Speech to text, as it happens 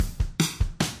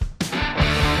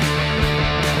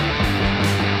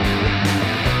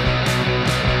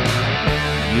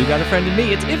You Got a Friend in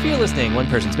Me. It's If You're Listening, one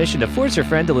person's mission to force her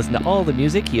friend to listen to all the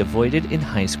music he avoided in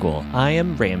high school. I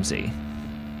am Ramsey.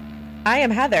 I am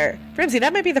Heather. Ramsey,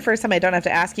 that might be the first time I don't have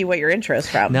to ask you what your intro is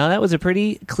from. Now, that was a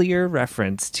pretty clear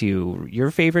reference to your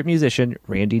favorite musician,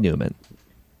 Randy Newman.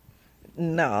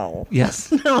 No.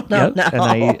 Yes. No. And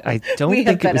I don't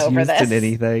think it was used this. in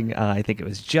anything. I think it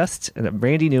was just a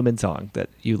Randy Newman song that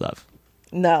you love.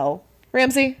 No.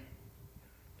 Ramsey,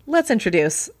 let's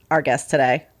introduce our guest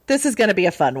today. This is going to be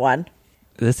a fun one.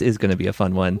 This is going to be a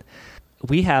fun one.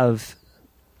 We have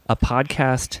a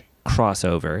podcast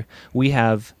crossover. We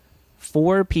have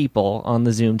 4 people on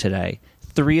the Zoom today,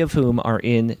 3 of whom are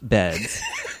in beds.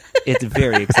 It's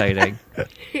very exciting.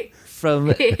 From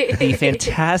the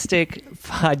fantastic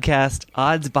podcast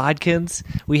Odds Bodkins,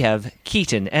 we have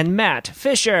Keaton and Matt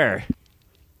Fisher.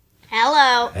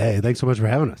 Hello. Hey, thanks so much for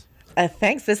having us.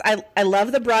 Thanks. I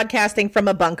love the broadcasting from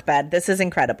a bunk bed. This is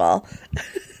incredible.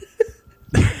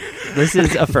 This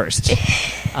is a first.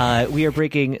 We are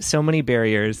breaking so many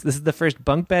barriers. This is the first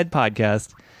bunk bed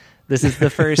podcast. This is the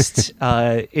first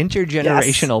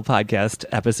intergenerational podcast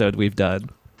episode we've done.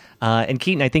 And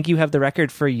Keaton, I think you have the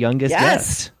record for youngest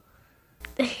guest.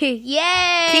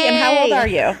 Yay! Keaton, how old are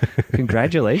you?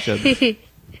 Congratulations. Good.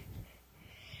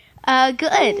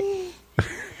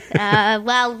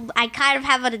 Well, I kind of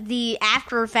have the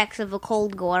after effects of a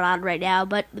cold going on right now,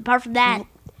 but apart from that,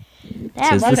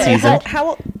 Tis Love the it. season.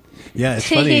 How Yeah, it's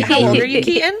funny. old are you,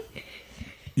 Keaton?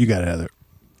 You got it, Heather.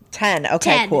 10.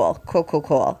 Okay, 10. Cool.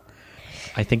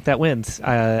 I think that wins.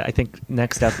 I think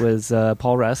next up was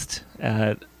Paul Rust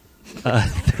at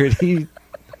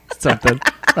 30-something.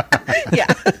 Yeah.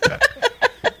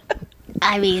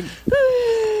 I mean,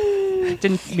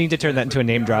 Didn't mean to turn that into a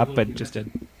name drop, but just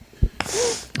did.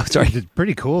 Oh, sorry. It's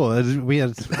pretty cool. We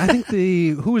had, I think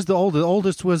who was the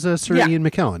oldest was Sir Yeah. Ian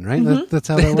McKellen, right? That's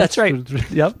how that was. That's right.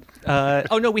 Yep.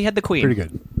 Oh, no, we had the Queen. Pretty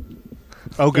good.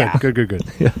 Oh, good,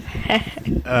 Yeah.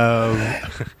 good.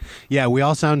 Yeah, we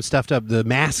all sound stuffed up. The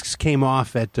masks came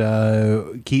off at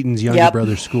Keaton's younger Yep.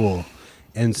 brother's school,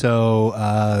 and so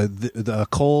the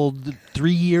cold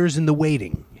 3 years in the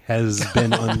waiting has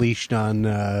been unleashed on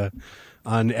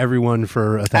everyone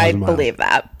for 1,000 I miles. believe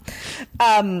that.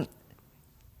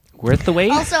 Worth the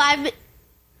wait? also I've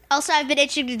been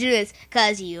itching to do this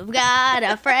because you've got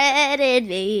a friend in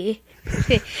me. Sorry,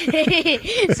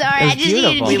 I just needed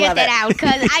beautiful. to We get love that it. out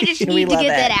because I just We need to love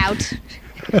get it. that out.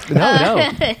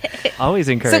 No. Always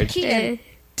So, encouraged. Keaton,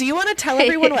 do you want to tell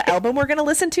everyone what album we're going to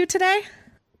listen to today?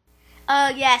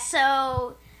 Yeah,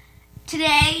 so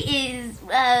today is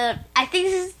I think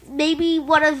this is maybe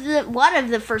one of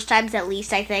the first times, at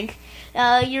least I think,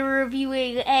 you're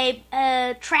reviewing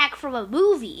a track from a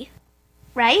movie,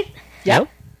 right? Yep.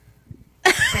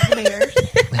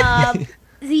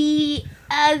 The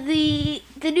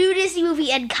new Disney movie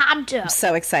Encanto.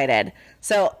 So excited.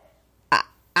 So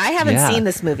I haven't Yeah. seen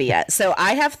this movie yet. So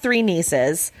I have 3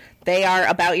 nieces. They are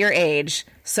about your age.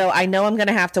 So I know I'm going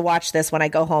to have to watch this when I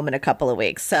go home in a couple of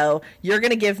weeks. So you're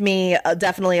going to give me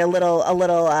definitely a little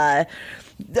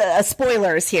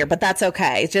spoilers here, but that's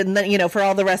okay. You know, for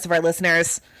all the rest of our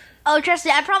listeners, Oh, trust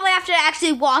me, I probably have to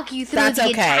actually walk you through that's the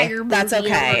okay. entire movie. That's in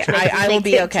okay. order to make I this will make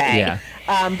be sense. okay. Yeah.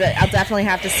 But I'll definitely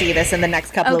have to see this in the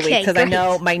next couple of Okay, weeks because I great.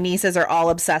 know my nieces are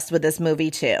all obsessed with this movie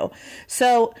too.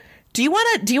 So do you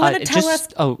want to tell us?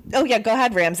 Oh, Yeah, go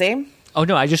ahead, Ramsey.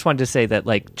 no, I just wanted to say that,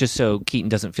 like, just so Keaton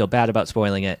doesn't feel bad about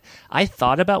spoiling it, I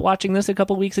thought about watching this a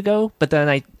couple weeks ago, but then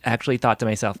I actually thought to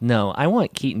myself, no, I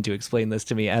want Keaton to explain this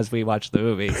to me as we watch the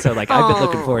movie. So, like, I've been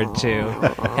looking forward to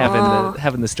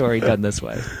having the story done this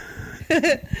way.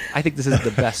 I think this is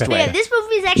the best way. Yeah, this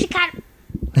movie is actually kind of.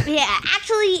 Yeah,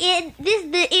 actually, in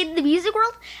the music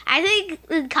world, I think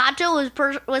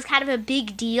Encanto was kind of a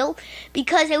big deal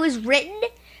because it was written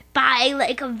by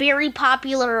like a very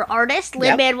popular artist,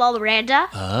 Lin-Manuel Miranda.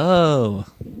 Oh.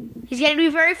 He's going to be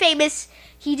very famous.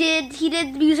 He did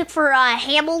music for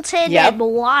Hamilton Yep. and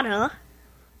Moana.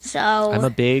 So I'm a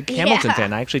big Hamilton yeah.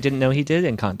 fan. I actually didn't know he did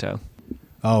Encanto.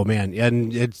 Oh man,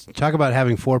 and it's talk about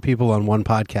having 4 people on one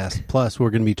podcast. Plus,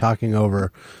 we're going to be talking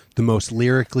over the most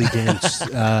lyrically dense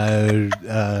rip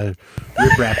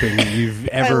rapping you've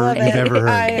ever love it. heard.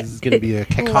 I This is going to be a love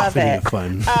cacophony it. of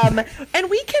fun.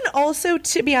 And we can also,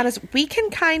 to be honest, we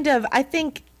can kind of, I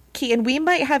think, Keaton, we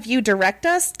might have you direct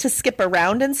us to skip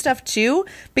around and stuff too,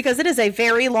 because it is a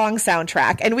very long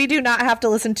soundtrack, and we do not have to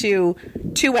listen to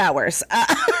 2 hours.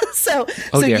 So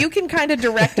dear. you can kind of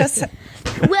direct us.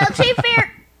 Well, to be fair,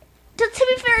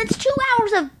 it's 2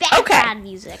 hours of background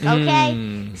music.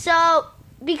 Okay, so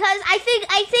because I think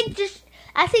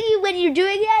when you're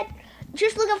doing it,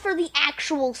 just look up for the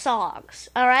actual songs.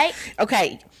 All right.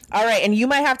 Okay. All right. And you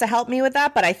might have to help me with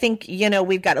that, but I think,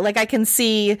 we've got, like, I can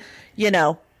see,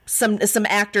 some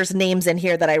actors' names in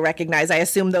here that I recognize. I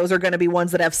assume those are going to be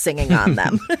ones that have singing on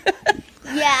them.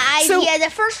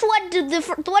 The first one, the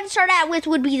one to start out with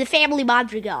would be the Family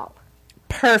Madrigal.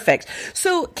 Perfect.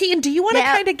 So, Keaton, do you want to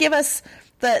kind of give us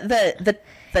the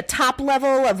top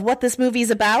level of what this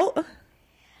movie's about?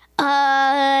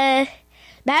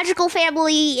 Magical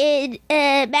family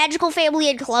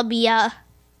in Colombia.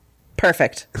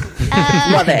 Perfect.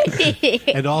 Love it.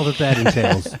 And all that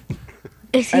entails.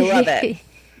 I love it.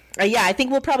 Yeah, I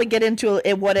think we'll probably get into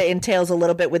what it entails a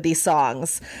little bit with these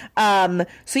songs. Do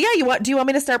you want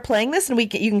me to start playing this, and you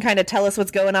can kind of tell us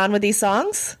what's going on with these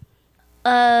songs?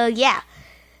 Yeah.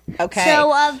 Okay.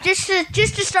 So, just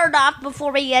to start off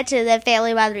before we get to the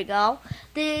Family Madrigal,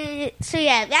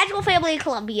 Magical Family in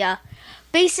Colombia.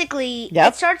 Basically,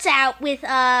 It starts out with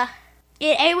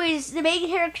anyways, the main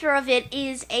character of it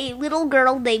is a little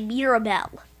girl named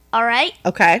Mirabelle. All right.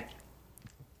 Okay.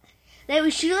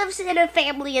 She lives in a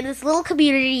family in this little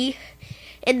community,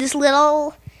 that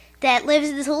lives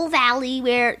in this little valley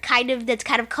that's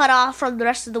kind of cut off from the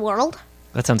rest of the world.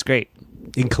 That sounds great.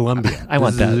 In Colombia. I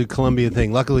want this that. is a Colombia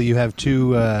thing. Luckily, you have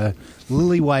two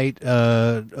lily white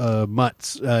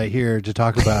mutts here to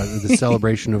talk about the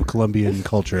celebration of Colombian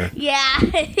culture. Yeah.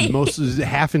 Most is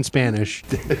half in Spanish.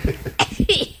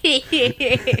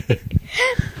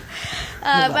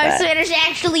 My Spanish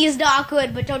actually is not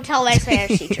good, but don't tell my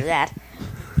Spanish teacher that.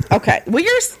 Okay. Well,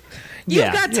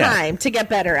 you've got time to get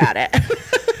better at it.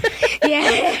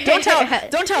 Yeah.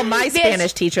 Don't tell my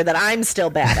Spanish teacher that I'm still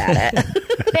bad at it.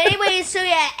 But anyway,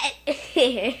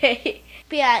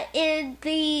 in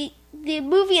the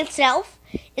movie itself,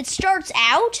 it starts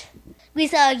out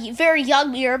with a very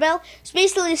young Mirabelle. So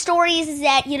basically, the story is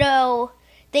that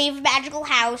they have a magical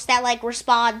house that like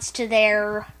responds to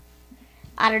their,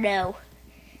 I don't know,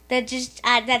 that's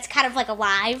kind of like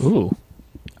alive. Ooh.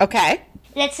 Okay.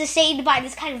 That's sustained by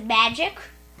this kind of magic.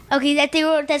 Okay,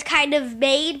 that's kind of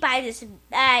made by this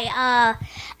a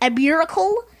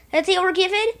miracle that they were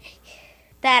given.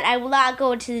 That I will not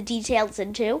go into the details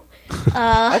into.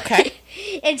 Okay.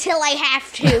 Until I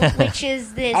have to, which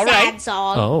is the sad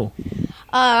song.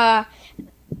 Oh.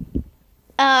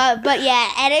 But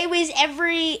yeah, and anyways,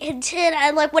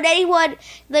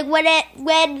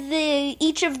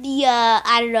 each of the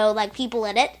I don't know, like people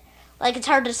in it, like it's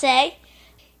hard to say,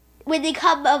 when they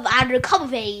come of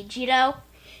age,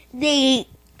 they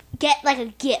get like a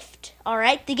gift. All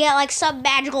right, they get like some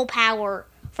magical power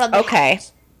from the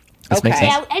house. This makes sense.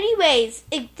 Now, anyways,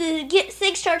 the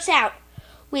thing starts out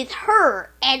with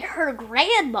her and her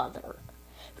grandmother,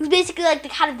 who's basically like the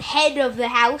kind of head of the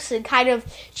house, and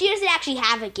she doesn't actually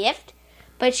have a gift,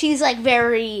 but she's like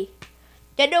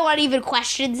that no one even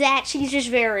questions that. She's just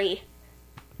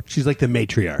She's like the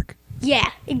matriarch.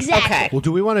 Yeah, exactly. Okay. Well,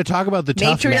 do we want to talk about the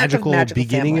tough Matriarch of magical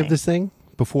beginning family. of this thing?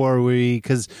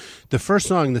 Because the first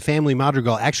song, The Family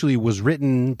Madrigal, actually was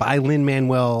written by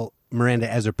Lin-Manuel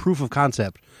Miranda as a proof of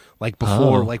concept, way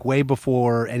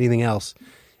before anything else,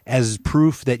 as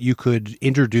proof that you could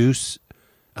introduce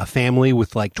a family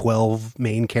with like 12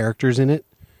 main characters in it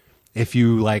if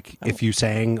you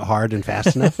sang hard and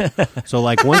fast enough. So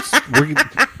like once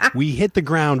we hit the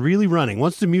ground really running,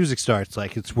 once the music starts,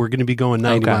 we're going to be going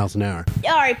 90 miles an hour.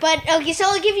 All right, so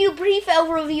I'll give you a brief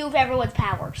overview of everyone's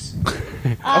powers.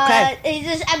 Okay.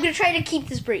 I'm going to try to keep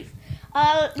this brief.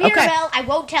 Mirabelle, I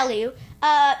won't tell you.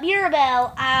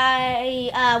 Mirabelle,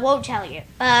 I won't tell you.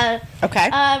 Okay.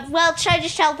 Well, should I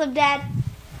just tell them, Dad?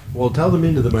 Well, tell them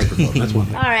into the microphone. That's one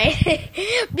thing. All right.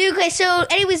 Okay, so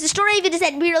anyways, the story of it is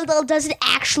that Mirabelle doesn't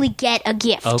actually get a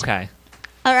gift. Okay.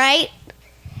 All right?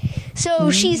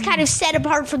 So she's kind of set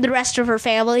apart from the rest of her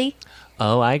family.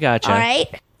 Oh, I gotcha. All right?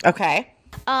 Okay.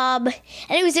 And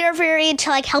it was they're very into,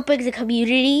 like, helping the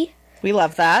community We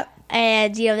love that.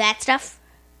 and, that stuff.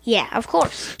 Yeah, of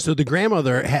course. So the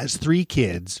grandmother has 3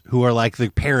 kids who are like the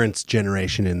parents'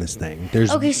 generation in this thing.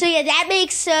 Okay, so yeah, that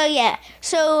makes,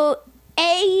 So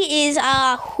A is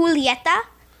Julieta,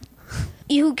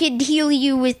 who can heal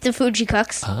you with the food she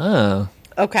cooks. Oh.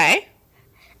 Okay.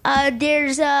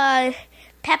 There's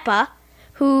Peppa,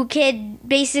 who can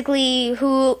basically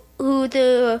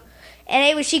and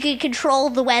anyway, she can control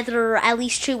the weather, at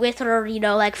least with her,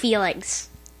 like feelings.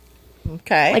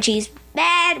 Okay. When she's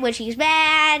mad,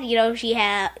 she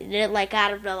had like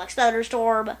I don't know, like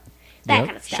thunderstorm, that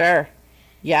kind of stuff. Sure.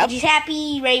 Yep. When she's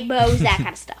happy, rainbows, that kind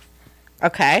of stuff.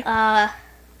 Okay.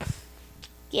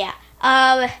 Yeah.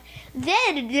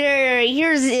 Then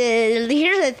here's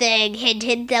the thing. Hint,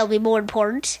 hint. That'll be more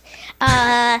important.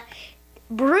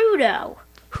 Bruno,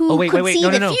 who could see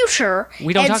the future.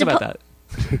 We don't and talk about that.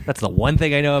 That's the one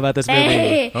thing I know about this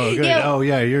movie. Oh, good. Oh,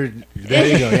 yeah. There you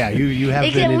go. Yeah, you have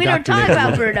been Except we don't talk indoctrinated.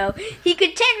 about Bruno. He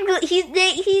could technically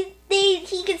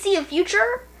he could see the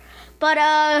future, but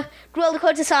well, to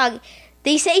quote the song,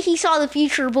 they say he saw the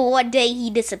future, but one day he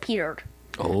disappeared.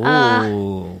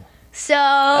 Oh. So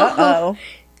Uh-oh.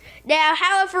 now,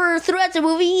 however, throughout the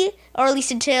movie, or at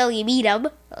least until you meet him,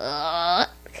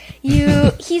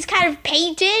 he's kind of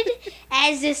painted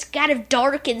as this kind of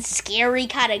dark and scary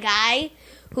kind of guy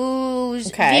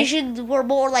whose visions were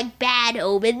more like bad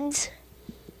omens.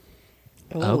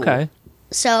 Ooh. Okay.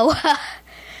 So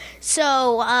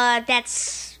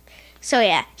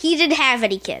yeah, he didn't have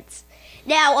any kids.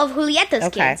 Now, of Julieta's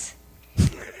kids,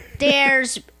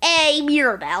 there's a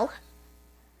Mirabel.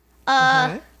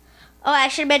 Oh, I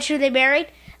should mention they married.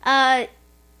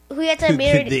 Julieta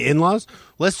married The in-laws.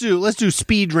 Let's do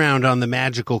speed round on the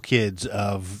magical kids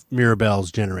of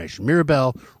Mirabel's generation.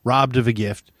 Mirabel robbed of a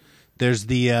gift. There's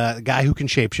the guy who can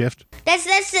shapeshift. That's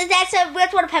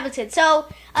one of Pemberton. So,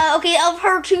 of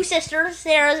her two sisters,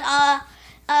 there's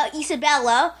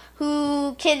Isabella,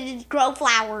 who can grow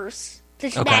flowers.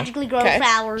 Just magically grow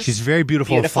flowers. She's very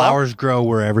beautiful. Flowers grow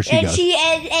wherever she goes.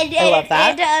 I love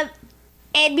that.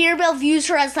 And Mirabel views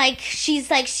her as she's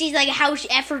like how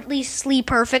effortlessly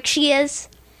perfect she is.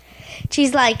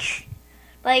 She's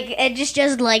and just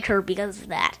doesn't like her because of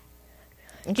that.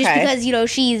 Just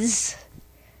because she's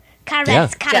kind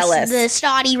of jealous. The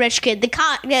snotty rich kid, the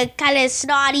kind of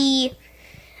snotty,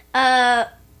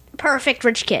 perfect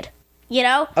rich kid.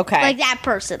 Like that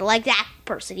person.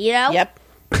 Yep.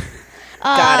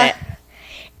 Got it.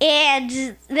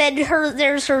 And then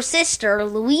there's her sister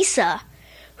Louisa,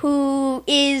 who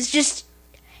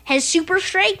has super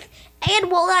strength,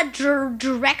 and while not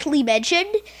directly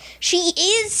mentioned, she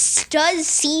does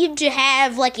seem to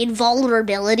have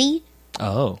invulnerability.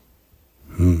 Oh.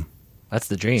 That's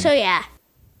the dream. So yeah.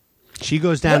 She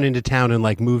goes down into town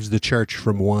and moves the church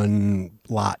from one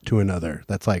lot to another.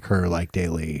 That's her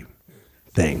daily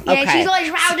thing. Yeah, she's always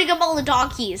rounding up all the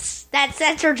donkeys.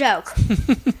 That's her joke.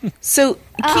 So,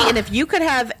 Keaton, if you could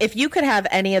have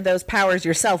any of those powers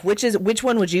yourself, which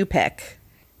one would you pick?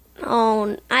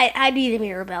 Oh, I'd be the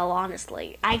Mirabel,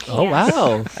 honestly. I can't. Oh,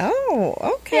 wow. Oh,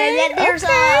 okay. And then there's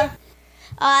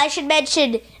I should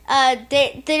mention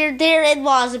their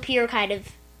in-laws appear kind of.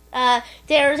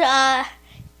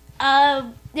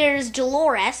 There's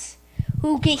Dolores,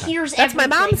 who hears That's everything.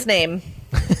 my mom's name.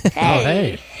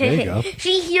 Hey, there you go.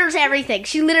 She hears everything.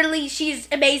 She's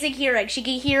amazing hearing. She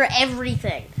can hear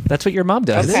everything. That's what your mom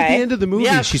does. And then at the end of the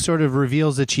movie, she sort of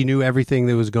reveals that she knew everything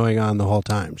that was going on the whole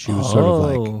time. She was sort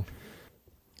of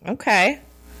Okay.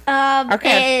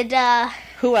 And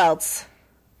who else?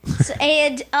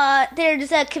 And there's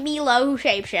Camilo who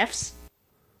shapeshifts.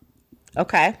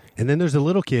 Okay. And then there's a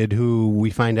little kid who we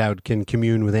find out can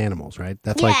commune with animals, right?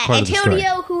 That's part of the story.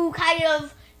 Antonio, who kind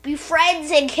of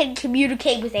befriends and can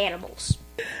communicate with animals.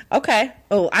 Okay.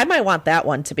 Oh, I might want that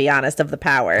one, to be honest, of the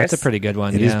powers. That's a pretty good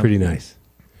one. It is pretty nice.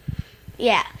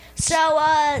 Yeah. So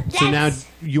now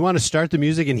you want to start the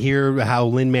music and hear how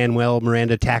Lin-Manuel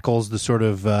Miranda tackles the sort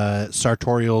of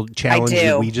sartorial challenge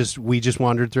that we just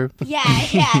wandered through? Yeah.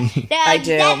 I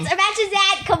do. Imagine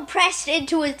that compressed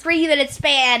into a 3-minute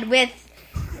span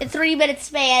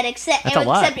except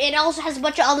it also has a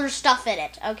bunch of other stuff in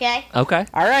it, okay? Okay.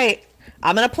 All right.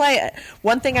 I'm going to play it.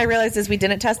 One thing I realized is we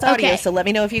didn't test audio, Okay. so let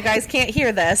me know if you guys can't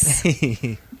hear this.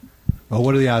 Oh,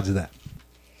 what are the odds of that?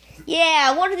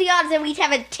 Yeah, what are the odds that we'd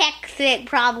have a tech thing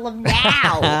problem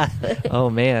now? Oh,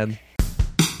 man.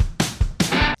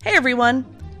 Hey everyone!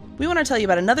 We want to tell you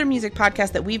about another music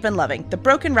podcast that we've been loving, the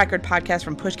Broken Record podcast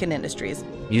from Pushkin Industries.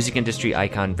 Music industry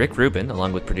icon Rick Rubin,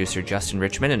 along with producer Justin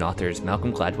Richmond and authors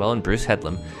Malcolm Gladwell and Bruce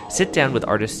Headlam, sit down with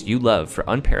artists you love for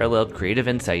unparalleled creative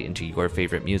insight into your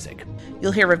favorite music.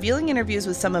 You'll hear revealing interviews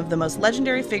with some of the most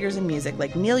legendary figures in music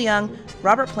like Neil Young,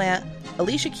 Robert Plant,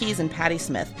 Alicia Keys, and Patti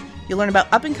Smith. You'll learn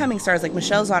about up-and-coming stars like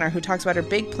Michelle Zauner, who talks about her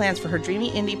big plans for her dreamy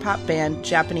indie pop band,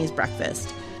 Japanese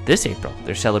Breakfast. This April,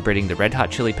 they're celebrating the Red Hot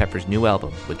Chili Peppers' new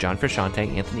album with John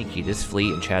Frusciante, Anthony Kiedis,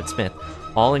 Flea, and Chad Smith,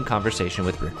 all in conversation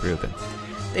with Rick Rubin.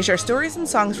 They share stories and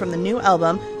songs from the new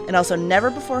album and also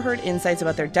never-before-heard insights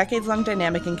about their decades-long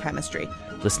dynamic and chemistry.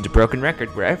 Listen to Broken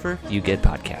Record wherever you get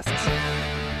podcasts.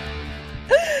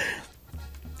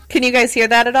 Can you guys hear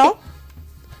that at all?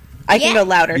 I can go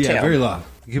louder, too. Yeah, very loud.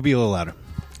 You could be a little louder.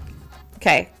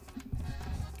 Okay.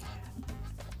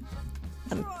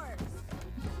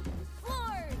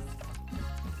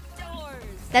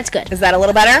 That's good. Is that a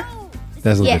little better?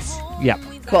 That's a little Yes. Yeah.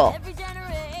 Cool.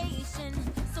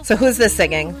 So who's this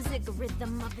singing?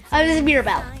 This is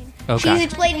Mirabel. Okay. She's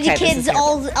explaining to Okay, this kids is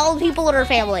all the people in her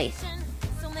family.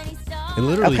 And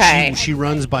literally, Okay. she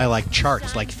runs by like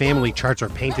charts, like family charts are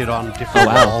painted on different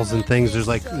Oh, wow. walls and things. There's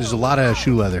a lot of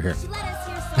shoe leather here.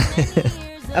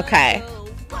 Okay.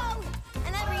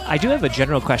 I do have a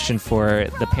general question for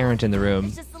the parent in the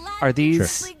room. Are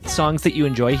these songs that you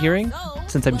enjoy hearing?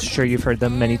 Since I'm sure you've heard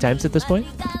them many times at this point.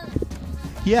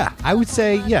 Yeah, I would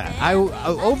say I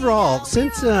overall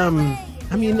since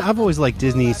I've always liked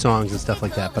Disney songs and stuff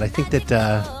like that, but I think that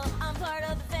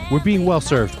we're being well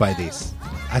served by these.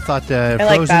 I thought like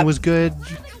Frozen that. was good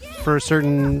for a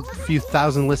certain few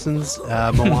thousand listens.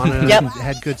 Moana Yep.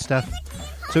 had good stuff.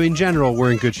 So in general,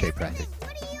 we're in good shape, I think.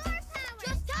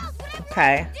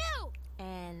 Okay.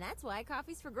 And that's why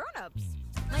coffee's for grown-ups.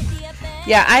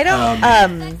 Yeah, I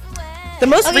don't. The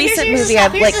most Okay, recent here's movie the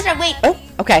I've stuff. like. Here's the stuff. Wait. Oh,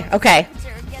 okay, okay.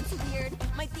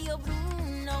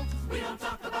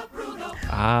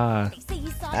 Ah,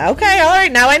 Okay, all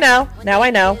right. Now I know. Now I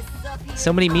know.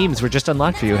 so many memes were just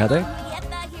unlocked for you, Heather.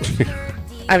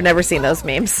 I've never seen those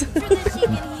memes.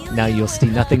 Now you'll see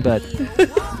nothing but.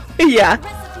 Yeah.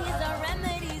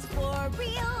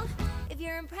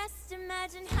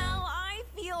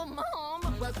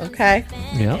 Okay.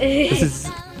 Yeah. This is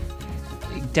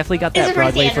definitely got This that is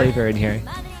pretty Broadway standard. flavor in here.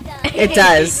 It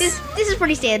does. This is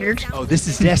pretty standard. Oh, this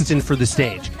is destined for the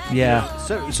stage. Yeah.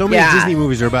 So many Yeah. Disney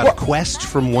movies are about a quest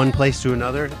from one place to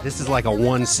another. This is like a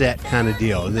one set kind of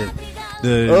deal. The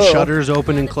Oh. shutters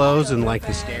open and close, and like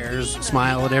the stairs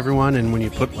smile at everyone. And when you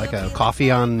put like a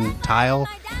coffee on tile,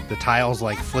 the tiles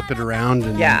like flip it around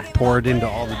and Yeah. pour it into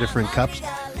all the different cups.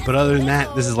 But other than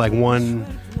that, this is like one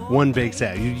big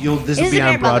set. This will This be is a on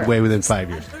grandmother. Broadway within 5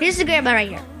 years. Here's the grandma right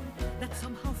here.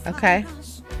 Okay.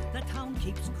 The town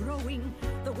keeps growing,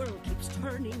 the world keeps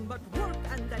turning, but work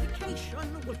and dedication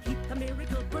will keep the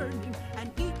miracle burning, and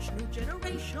each new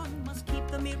generation must keep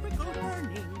the miracle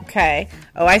burning. Okay.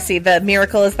 Oh, I see. The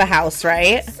miracle is the house,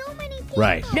 right?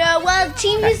 Right. No, well,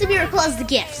 Team Use the Miracle as the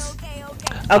gifts.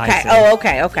 Okay. see. Oh,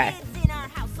 okay. Okay.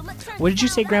 What did you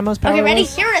say Grandma's power Okay, ready?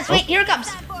 was? Here it is. Wait, here it comes.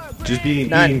 Just being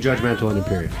None. judgmental and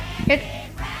imperial. Here.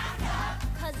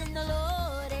 Cousin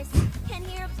Dolores can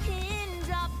hear a pin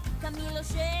drop. Camilo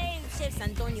shapeshifts.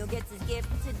 Antonio gets his gift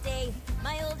today.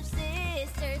 My older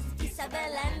sisters, Isabel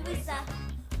and Luisa.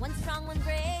 One strong, one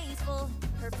graceful.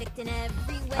 Perfect in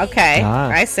every way. Okay. Ah.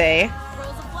 I see. Grows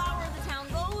a flower, the town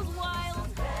goes wild.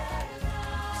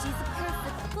 She's a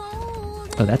perfect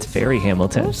gold. Oh, that's very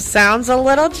Hamilton. Sounds a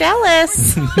little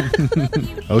jealous.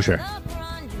 Oh, sure.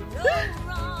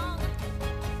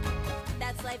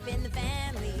 That's life in the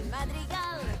family.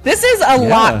 Madrigal. This is a Yeah.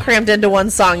 lot crammed into one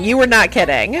song. You were not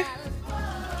kidding.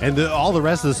 And all the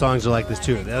rest of the songs are like this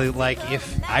too. Like,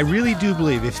 I really do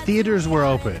believe if theaters were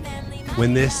open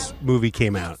when this movie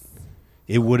came out,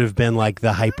 it would have been like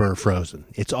the hyper Frozen.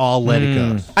 It's all Let It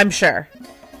Go. I'm sure.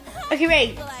 Okay,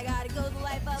 ready.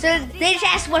 So they just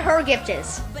asked what her gift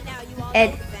is.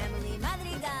 And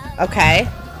Okay.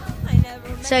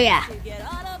 so, yeah.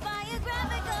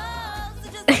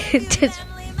 Just-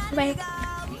 right.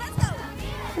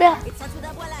 No.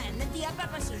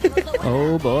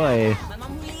 Oh boy.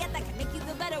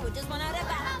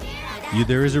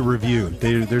 There is a review.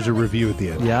 There's a review at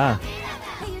the end. Yeah.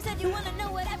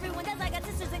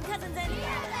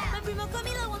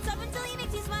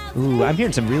 Ooh, I'm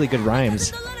hearing some really good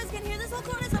rhymes.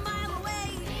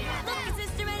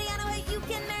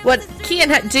 What,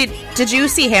 Kian? Did you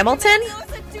see Hamilton?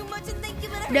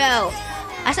 No.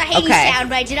 I saw Hades Okay. Town,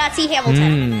 but I did not see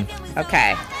Hamilton.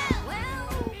 Okay.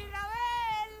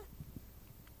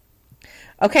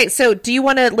 Okay. So, do you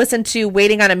want to listen to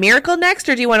 "Waiting on a Miracle" next,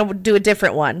 or do you want to do a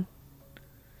different one?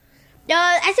 No,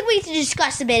 I think we can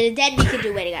discuss a bit, and then we can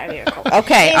do Waiting on a Miracle.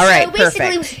 Okay, all right,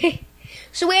 basically,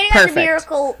 so Waiting on a Perfect.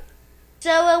 Miracle.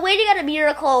 So Waiting on a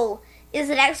Miracle is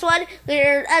the next one.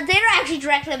 Where they don't actually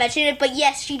directly mention it, but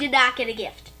yes, she did not get a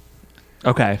gift.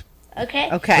 Okay. Okay.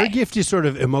 Her Okay. gift is sort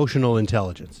of emotional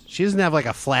intelligence. She doesn't have like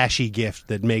a flashy gift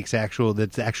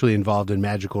that's actually involved in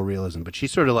magical realism, but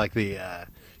she's sort of like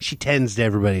she tends to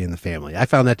everybody in the family. I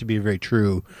found that to be a very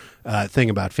true thing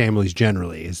about families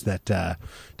generally, is that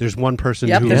there's one person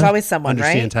Yep, who there's always someone, right?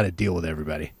 understands how to deal with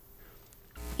everybody.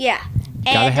 Yeah.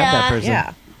 Gotta And, have that person.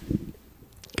 Yeah.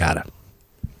 Gotta.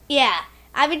 Yeah.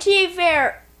 I mean, to be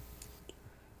fair,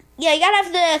 yeah, you gotta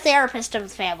have the therapist of the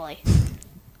family.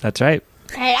 That's right.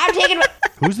 Hey, I'm taking.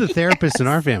 Who's the therapist in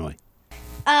our family?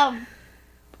 I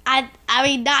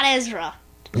mean, not Ezra.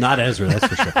 Not Ezra, that's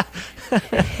for sure.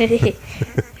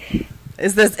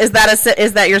 Is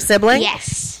that your sibling?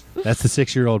 Yes. That's the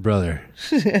 6-year-old brother.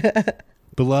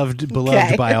 Beloved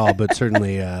Okay. by all, but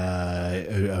certainly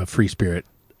a free spirit.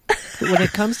 When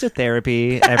it comes to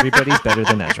therapy, everybody's better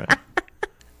than Ezra.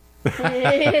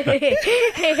 I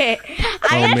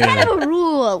man. kind of a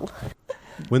rule.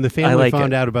 When the I family like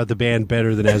found it. out about the band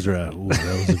Better Than Ezra, ooh,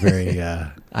 that was a very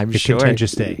I'm a sure.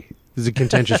 contentious day. This is a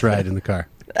contentious ride in the car.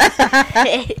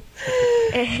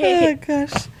 Oh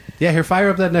gosh. Yeah, here, fire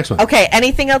up that next one. Okay.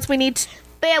 Anything else we need?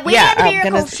 But yeah, Way Yeah, Out of I'm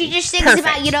Miracles, gonna- she just sings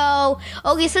perfect. about,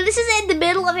 okay, so this is in the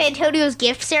middle of Antonio's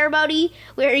gift ceremony,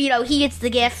 where, he gets the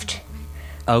gift.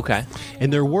 Okay.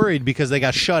 And they're worried because they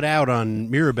got shut out on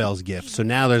Mirabelle's gift. So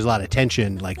now there's a lot of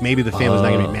tension. Like maybe the family's not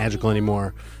going to be magical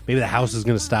anymore. Maybe the house is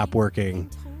going to stop working.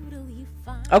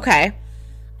 Okay.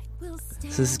 So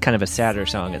this is kind of a sadder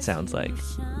song, it sounds like.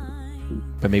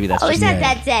 But maybe that's Oh, just is that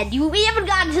yeah. that sad? We haven't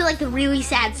gotten to, the really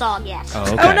sad song yet.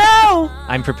 Oh, okay. Oh no.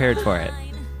 I'm prepared for it.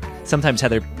 Sometimes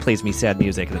Heather plays me sad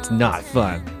music and it's not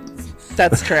fun.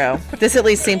 That's true. This at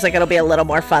least seems like it'll be a little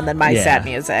more fun than my Yeah. sad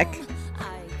music.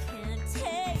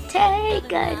 Take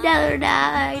another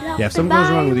night off Yeah, if something goes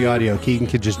wrong with the audio, Keegan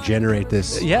could just generate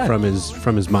this Yeah. from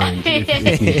his mind. if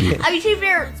need be. I mean, to be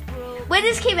fair, when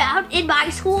this came out in my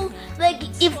school,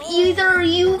 if either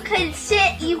you could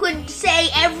say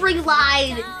every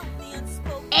line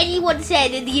anyone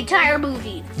said in the entire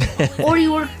movie, or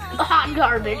you were hot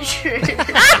garbage.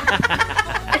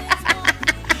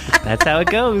 That's how it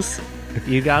goes.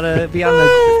 You gotta be on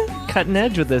the cutting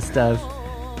edge with this stuff.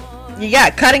 You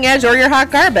got cutting edge or your hot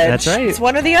garbage. That's right. It's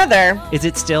one or the other. Is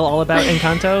it still all about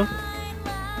Encanto?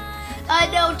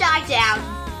 No, die down.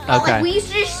 But, Okay. we used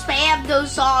to just spam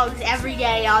those songs every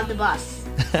day on the bus.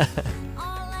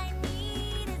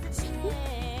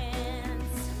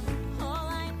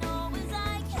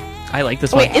 I like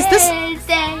this one. Wait, is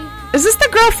this the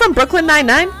girl from Brooklyn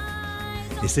Nine-Nine?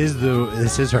 This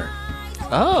is her.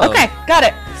 Oh. Okay, got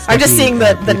it. I'm just Stephanie, seeing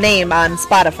the name on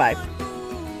Spotify.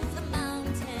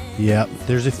 Yep.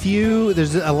 There's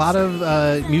a lot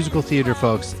of musical theater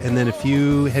folks, and then a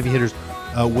few heavy hitters.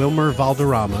 Wilmer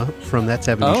Valderrama from That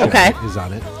 70s Oh. Show Okay. is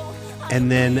on it. And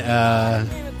then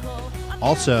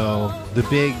also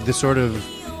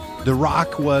The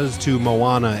Rock was to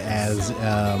Moana as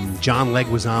John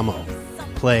Leguizamo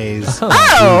plays.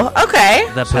 Oh, okay.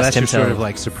 The So that's pest your himself. sort of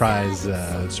like surprise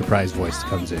voice that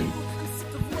comes in.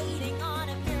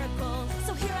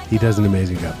 He does an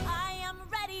amazing job.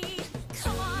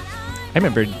 I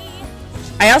remembered.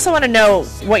 I also want to know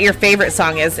what your favorite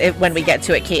song is when we get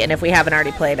to it, Keaton, if we haven't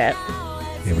already played it.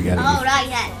 Yeah, we got it. Oh, not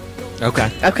yet. Okay.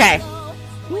 Okay.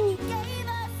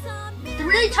 The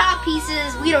really top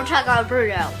pieces, we don't talk about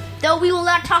Bruno. Though we will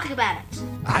not talk about it.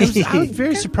 I was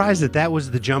very surprised that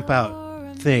was the jump out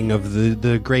thing of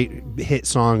the great hit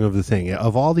song of the thing.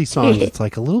 Of all these songs, it's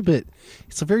like a little bit.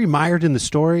 It's very mired in the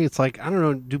story. It's like I don't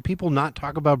know. Do people not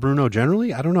talk about Bruno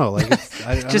generally? I don't know. Like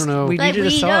I Just- don't know. we- needed a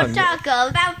we song. don't talk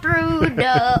about Bruno.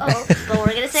 But we're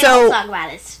going to sing So- a song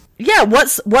about it. Yeah,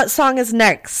 what song is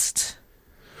next?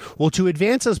 Well, to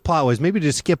advance us plot wise, maybe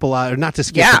to skip a lot, or not to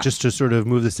skip, Yeah. but just to sort of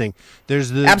move this thing. There's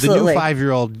the new Absolutely.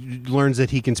 5-year-old learns that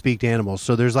he can speak to animals,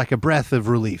 so there's like a breath of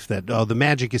relief that the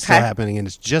magic is still Okay. happening, and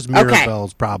it's just Okay.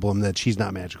 Mirabelle's problem that she's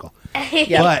not magical.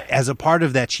 Yeah. But as a part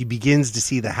of that, she begins to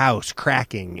see the house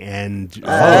cracking and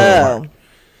falling Oh. apart.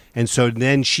 And so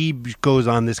then she goes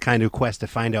on this kind of quest to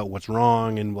find out what's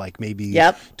wrong and like maybe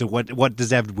Yep. to what does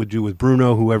that have to do with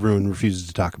Bruno, who everyone refuses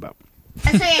to talk about.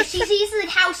 And so yeah, she sees the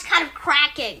house kind of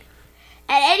cracking.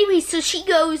 And anyway, so she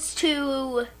goes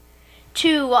to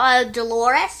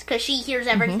Dolores because she hears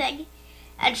everything,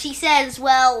 and she says,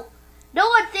 "Well, no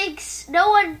one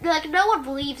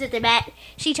believes that they met."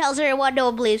 She tells everyone no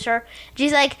one believes her.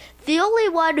 She's like, "The only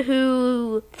one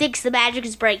who thinks the magic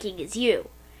is breaking is you."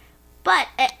 But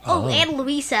and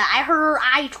Louisa, I heard her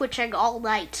eye twitching all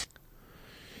night.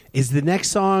 Is the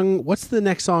next song? What's the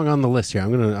next song on the list here?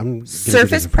 I'm gonna do Surface this in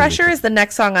front of Pressure me. is the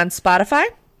next song on Spotify.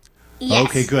 Yes.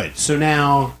 Okay, good. So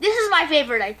now This is my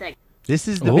favorite, I think. this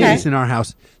is the Okay. base in our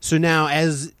house. So now,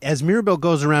 as Mirabelle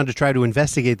goes around to try to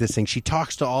investigate this thing, she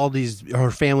talks to all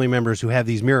her family members who have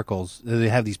these miracles, they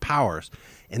have these powers,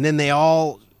 and then they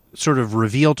all sort of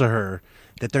reveal to her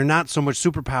that they're not so much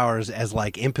superpowers as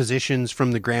like impositions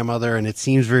from the grandmother, and it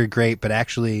seems very great, but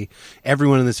actually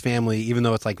everyone in this family, even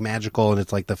though it's like magical and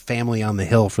it's like the family on the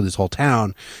hill for this whole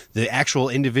town, the actual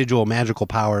individual magical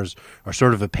powers are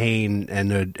sort of a pain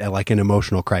and like an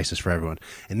emotional crisis for everyone.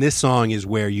 And this song is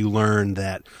where you learn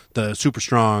that the super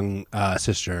strong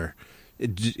sister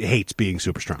hates being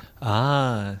super strong.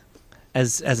 Ah.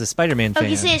 As a Spider-Man fan,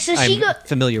 Okay, so she I'm go-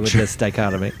 familiar with this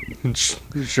dichotomy.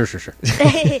 Sure. So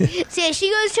yeah, she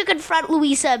goes to confront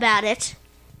Louisa about it,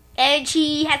 and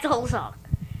she has the whole song.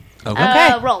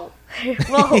 Okay. Roll.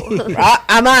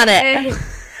 I'm on it.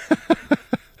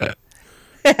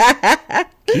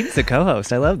 Keith's the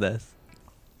co-host. I love this.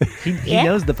 He Yeah.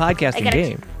 knows the podcasting gotta-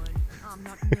 game. I'm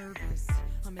not nervous.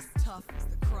 I'm as tough as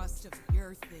the crust of the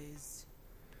earth is.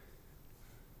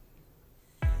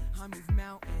 I move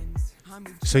mountains. I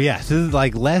move So yeah, so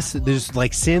like there's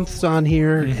like synths on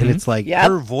here, and it's like Yep.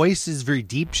 her voice is very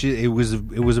deep. It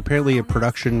was apparently a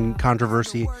production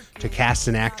controversy to cast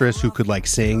an actress who could like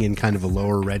sing in kind of a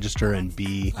lower register and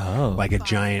be like a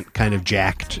giant kind of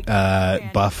jacked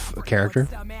buff character.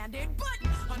 demanded, but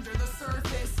under the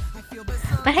surface, I feel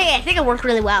berserk. But hey, I think it worked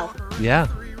really well. Yeah.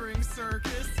 Three-ring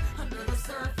circus under the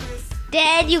surface.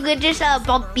 Dad, you could just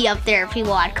bump me up there if you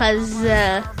want, cause you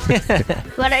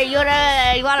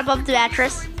wanna bump the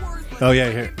mattress? Oh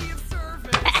yeah, here.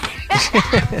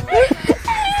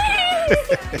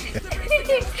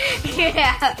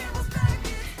 Yeah.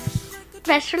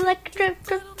 Pressure like a drip,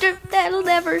 drip, drip that'll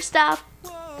never stop.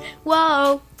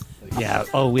 Whoa. Yeah.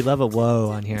 Oh, we love a whoa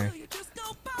on here.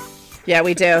 Yeah,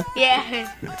 we do.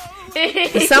 Yeah.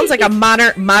 It sounds like a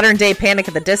modern day Panic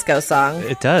at the Disco song.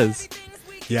 It does.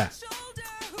 Yeah.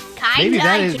 Kind Maybe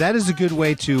of. that is a good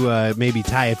way to maybe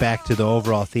tie it back to the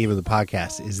overall theme of the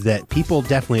podcast. Is that people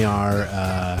definitely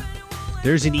are.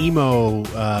 There's an emo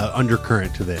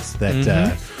undercurrent to this.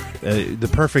 That the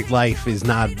perfect life is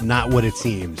not what it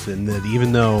seems, and that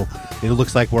even though it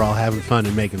looks like we're all having fun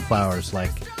and making flowers,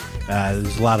 like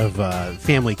there's a lot of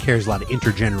family carries a lot of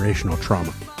intergenerational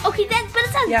trauma. Okay, but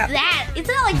it's not Yeah. that. It's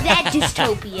not like that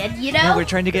dystopian, you know? No, we're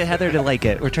trying to get Heather to like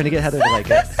it. We're trying to get Heather to like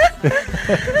it.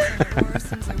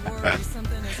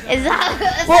 It's not,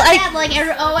 Well, that like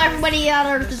everybody on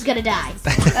Earth is gonna die.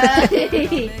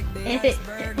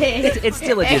 It's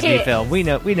still a Disney film. We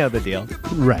know the deal.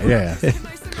 Right. Yeah.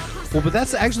 Well, but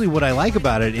that's actually what I like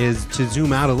about it is to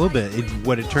zoom out a little bit,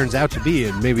 what it turns out to be,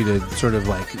 and maybe to sort of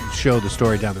like show the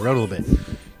story down the road a little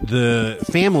bit. The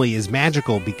family is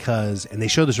magical because, and they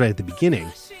show this right at the beginning,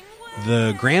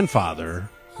 the grandfather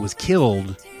was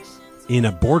killed in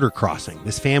a border crossing.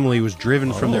 This family was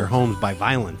driven from their homes by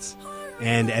violence,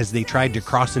 and as they tried to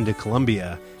cross into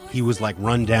Colombia, he was like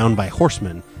run down by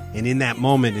horsemen. And in that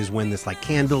moment is when this like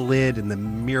candle lit and the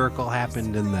miracle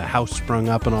happened and the house sprung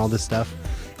up and all this stuff.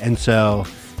 And so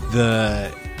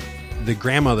the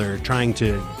grandmother trying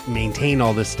to maintain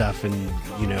all this stuff and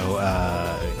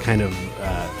kind of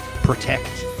protect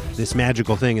this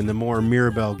magical thing. And the more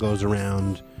Mirabelle goes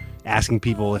around asking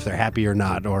people if they're happy or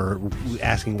not, or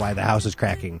asking why the house is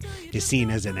cracking, is seen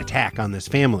as an attack on this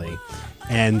family.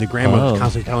 And the grandmother's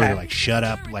constantly telling her, like, shut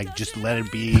up, like, just let it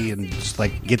be, and just,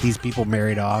 like, get these people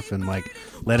married off, and, like,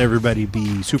 let everybody be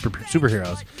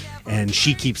superheroes. And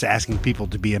she keeps asking people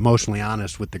to be emotionally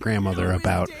honest with the grandmother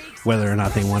about whether or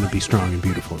not they want to be strong and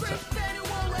beautiful and stuff.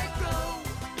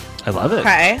 I love it.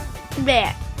 Okay.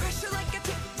 Yeah.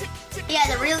 Yeah,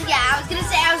 I was gonna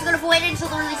say I was gonna wait until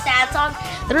the really sad song.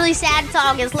 The really sad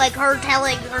song is like her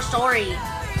telling her story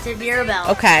to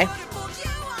Mirabelle. Okay.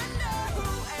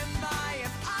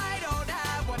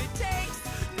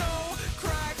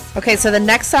 Okay, so the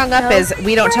next song up is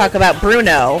We Don't Talk About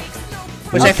Bruno,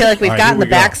 which I feel like we've All right, gotten here the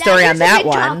we go. backstory on that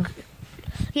one.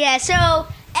 Yeah, so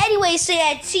anyways,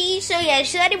 anyways,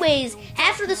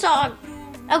 after the song.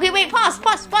 Okay, wait, pause,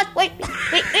 wait.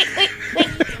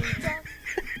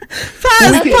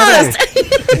 Pause.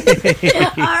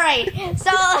 Alright,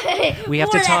 so We have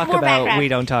to talk about We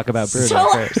Don't Talk About Bruno So-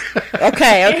 first.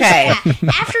 Okay. Yeah.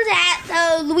 After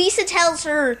that, Louisa tells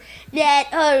her that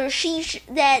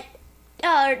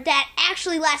that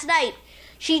actually last night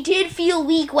she did feel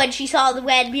weak when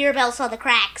Mirabelle saw the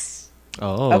cracks.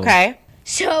 Oh. Okay.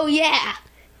 So yeah,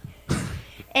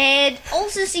 and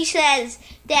also she says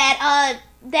that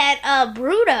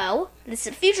Bruno, this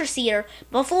future seer,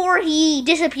 before he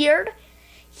disappeared,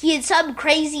 he had some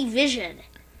crazy vision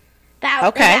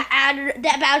about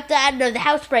the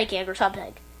house breaking or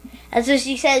something. And so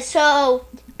she says, so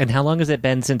And how long has it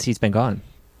been since he's been gone?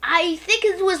 I think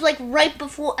it was like right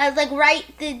before,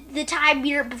 the time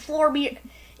before it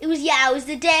was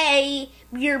the day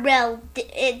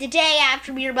the day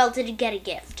after Mirabelle didn't get a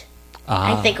gift.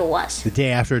 I think it was. The day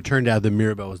after it turned out that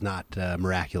Mirabelle was not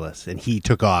miraculous, and he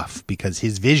took off because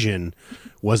his vision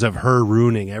was of her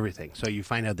ruining everything. So you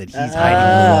find out that he's hiding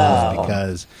in the walls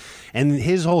because, and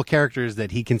his whole character is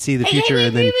that he can see the future,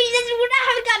 and then We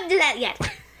haven't gotten to that yet.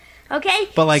 Okay,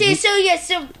 But, like,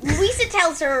 so Louisa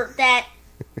tells her that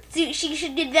she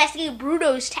should investigate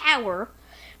Bruno's tower,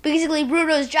 basically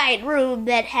Bruno's giant room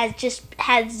that has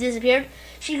disappeared.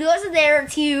 She goes in there;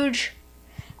 it's huge.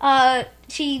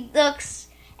 She looks,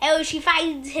 and she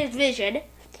finds his vision,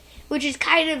 which is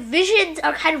visions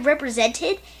are kind of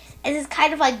represented as this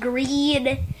kind of like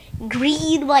green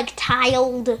like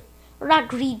tiled or not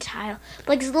green tile,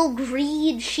 like this little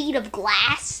green sheet of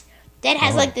glass that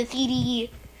has like the 3D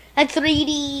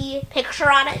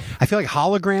picture on it. I feel like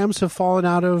holograms have fallen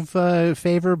out of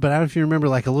favor, but I don't know if you remember,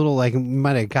 like a little, like you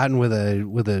might have gotten with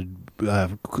a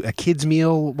kid's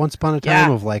meal once upon a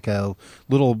time of like a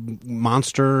little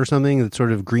monster or something, that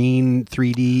sort of green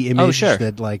 3D image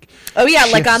that like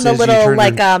like on the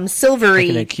little silvery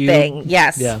like in a cube? thing.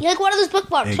 Yes. Yeah. Like one of those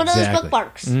bookmarks. Exactly. One of those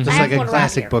bookmarks. just I like have a one around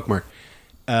classic here. bookmark.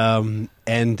 And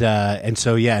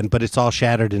so but it's all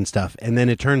shattered and stuff. And then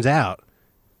it turns out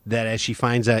that as she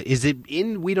finds out, is it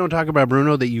in We Don't Talk About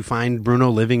Bruno that you find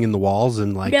Bruno living in the walls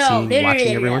and like watching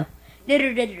everyone? No.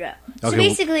 So Okay,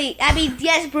 basically, I mean,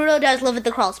 yes, Bruno does live in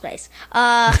the crawl space.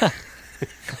 So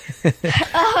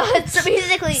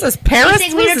basically, This is Parasite?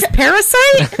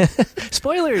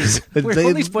 Spoilers. We're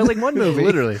only spoiling one movie.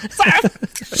 Literally.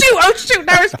 Shoot.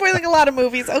 Now we're spoiling a lot of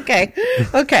movies. Okay.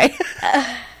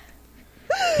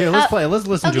 Here, let's play. Let's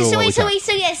listen to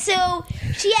it. So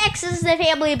she asks the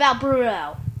family about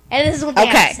Bruno, and this is what they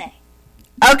have to say.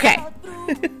 Okay.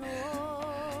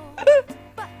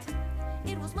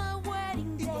 It was my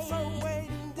wedding day.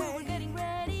 We were getting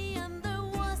ready and there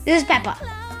was This is Peppa.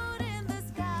 cloud in the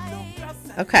sky.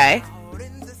 Okay.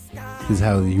 This is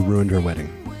how you ruined her wedding.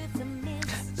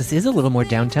 This is a little more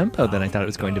down tempo than I thought it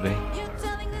was going to be. You're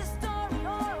telling this story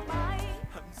all right.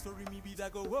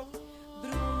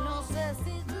 Bruno says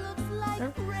it looks like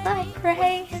rain. Like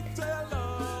rain. In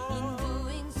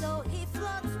doing so, he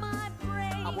floods my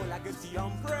brain.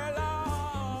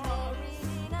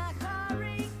 In a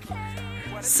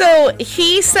hurricane. So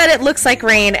he said it looks like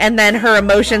rain, and then her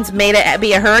emotions made it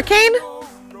be a hurricane?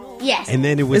 Yes. And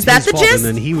then it was Is that his the fault, gist? and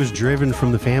then he was driven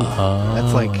from the family.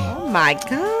 That's like, Oh my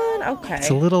god. Okay. it's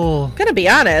a little. I'm gonna be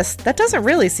honest, that doesn't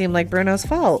really seem like Bruno's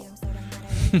fault.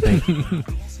 And It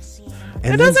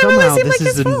then doesn't somehow really seem this like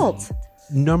is his a fault.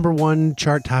 #1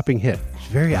 chart-topping hit. It's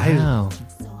very Wow.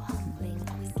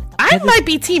 I might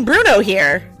be Team Bruno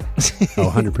here.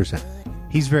 100%.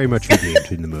 He's very much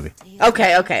redeemed in the movie.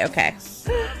 Okay.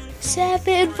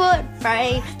 7 foot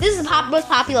frame. This is the most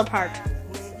popular part.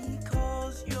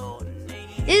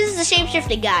 This is the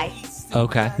shape-shifting guy.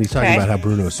 Okay. He's talking Okay. about how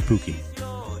Bruno's spooky.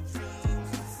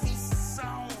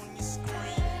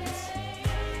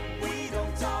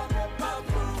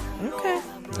 Okay.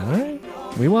 All right.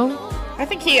 We won't. I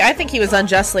think he was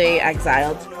unjustly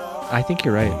exiled. I think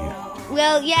you're right.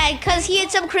 Well, yeah, because he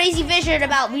had some crazy vision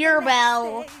about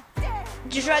Mirabelle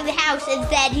destroying the house, and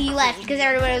then he left because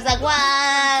everybody was like,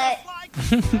 "What?"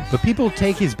 But people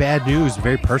take his bad news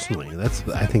very personally.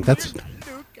 I think that's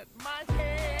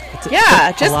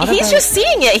Yeah, lot of he's that- just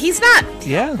seeing it. He's not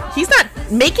Yeah.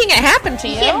 making it happen to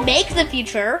He you. can't make the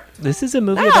future. This is a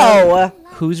movie about No.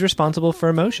 who's responsible for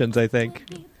emotions, I think,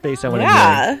 based on what I'm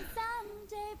Yeah. Someday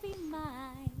be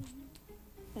mine.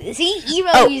 See, emo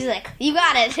Oh. music. You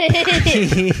got it.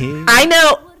 hearing. I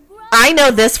know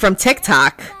this from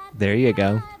TikTok. There you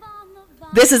go.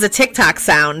 This is a TikTok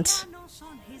sound.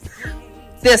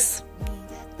 This.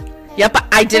 Yep,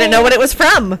 I didn't know what it was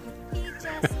from.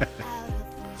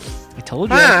 I told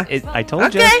you. Huh. I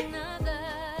told you. Okay.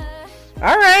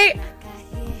 All right.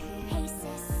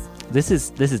 This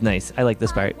is nice. I like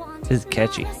this part. This is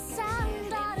catchy.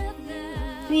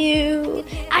 You,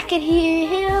 I can hear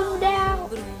him now.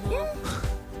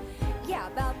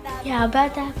 Yeah,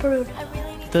 about that Bruno.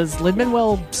 Does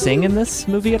Lin-Manuel sing in this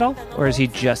movie at all, or is he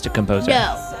just a composer?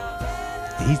 No.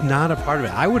 he's not a part of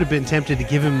it. I would have been tempted to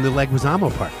give him the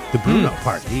Leguizamo part, the Bruno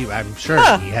part. I'm sure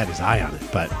he had his eye on it,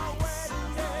 but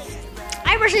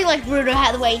I personally like Bruno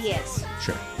how the way he is.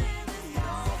 sure.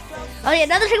 Oh yeah,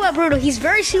 another thing about Bruno, he's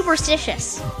very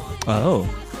superstitious. Oh.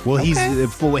 Well, he's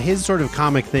for his sort of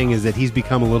comic thing is that he's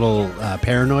become a little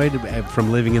paranoid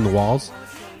from living in the walls.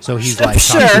 So he's like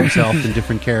talking to himself in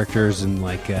different characters, and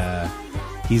like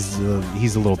he's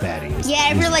a little baddie. Yeah,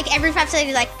 every 5 seconds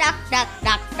he's like knock knock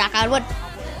knock knock on wood.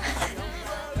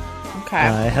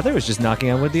 Okay. Heather was just knocking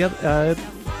on wood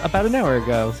about an hour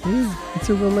ago. It's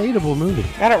a relatable movie.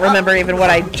 I don't remember even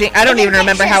what I don't even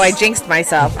remember how I jinxed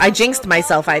myself. I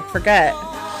forget.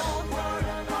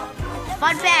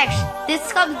 Fun fact: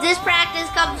 this practice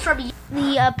comes from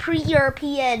the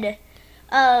pre-European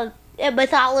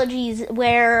mythologies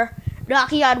where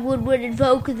knocking on wood would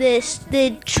invoke where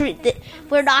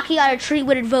knocking on a tree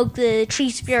would invoke the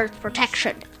tree spirit's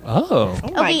protection. Oh.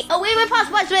 Okay. Oh wait, pause.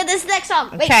 This is the next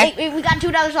song. Okay. Wait, we got to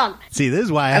another song. See, this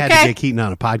is why I had to get Keaton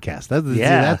on a podcast. That's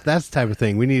the type of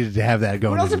thing we needed to have that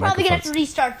going. We're also into probably gonna have to microphones.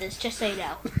 restart this, just so you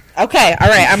know. Okay. All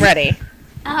right. I'm ready.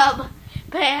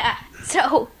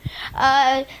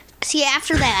 See,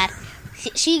 after that,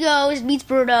 she goes, meets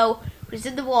Bruno, who's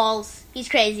in the walls. He's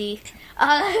crazy.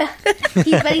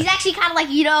 But he's actually kind of like,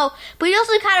 but he's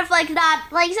also kind of like he's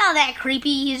not that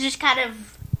creepy. He's just kind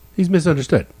of, He's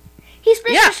misunderstood. he's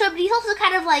misunderstood, but he's also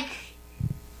kind of like,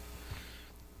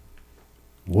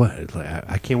 What? Like,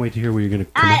 I can't wait to hear what you're going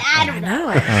to come up. I don't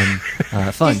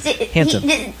know. Fun, Just- handsome,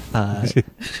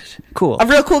 cool. A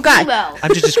real cool guy. Emo.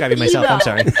 I'm just describing myself. I'm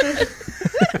sorry.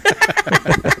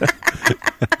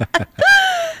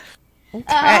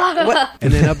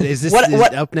 And then up is this What- is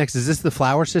what- up next? Is this the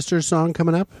Flower Sisters song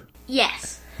coming up?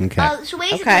 Yes. Okay. So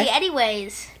basically, Okay.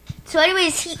 anyways,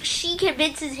 she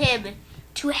convinces him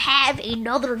to have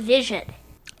another vision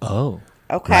Oh,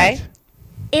 Okay. Right.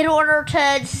 in order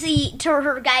to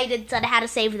her guidance on how to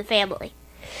save the family.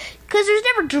 Because there's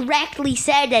never directly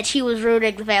said that she was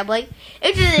ruining the family.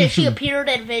 It's just that she appeared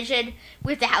in vision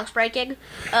with the housebreaking.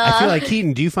 I feel like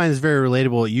Keaton. Do you find this very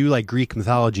relatable? You like Greek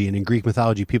mythology, and in Greek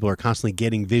mythology, people are constantly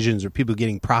getting visions or people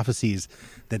getting prophecies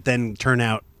that then turn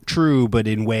out true, but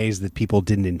in ways that people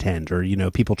didn't intend, or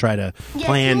people try to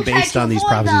plan people tried based to on these avoid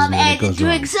prophecies, them, and then it and goes in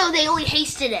doing wrong. so, they only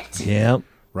hastened it. yeah.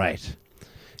 Right.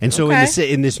 And so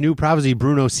Okay. in this new prophecy,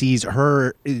 Bruno sees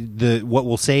what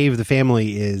will save the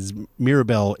family is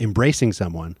Mirabelle embracing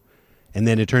someone, and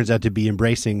then it turns out to be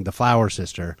embracing the Flower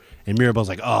Sister. And Mirabelle's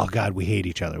like, "Oh God, we hate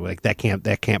each other. Like that can't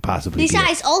possibly." be it."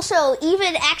 Besides, also,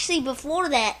 even actually before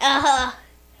that, I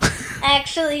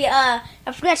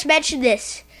forgot to mention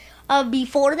this.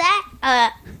 Before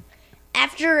that,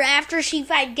 after she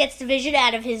gets the vision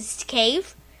out of his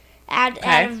cave, out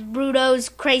of Bruno's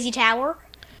crazy tower,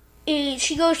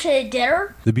 she goes to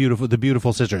dinner. The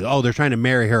beautiful sisters. Oh, they're trying to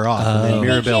marry her off, and then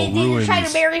Mirabelle They're ruins. trying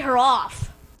to marry her off.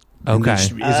 and then Okay.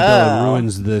 Isabella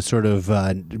ruins the sort of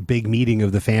big meeting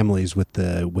of the families with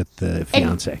the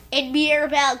fiance. And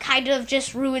Mirabelle kind of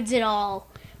just ruins it all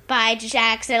by just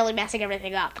accidentally messing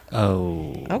everything up.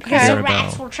 Oh, Okay. Some Mirabelle.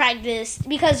 rats were trying to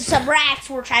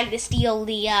steal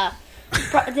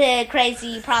the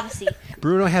crazy prophecy.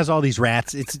 Bruno has all these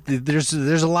rats. There's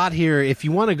a lot here. If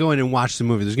you want to go in and watch the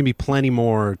movie, there's going to be plenty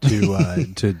more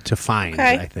to find.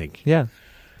 Okay. I think. Yeah.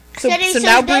 So So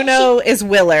now then Bruno is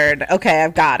Willard. Okay,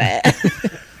 I've got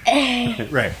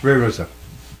it. Right. Very much so.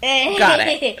 Got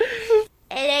it.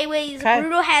 And anyways, Okay.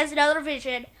 Bruno has another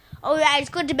vision. Oh yeah, it's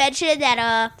good to mention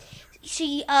that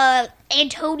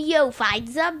Antonio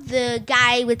finds them, the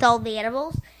guy with all the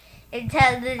animals, and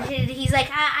he's like,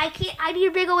 I can't. I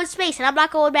need to go in space, and I'm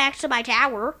not going back to my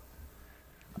tower.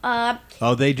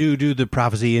 Oh, they do the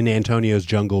prophecy in Antonio's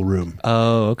jungle room.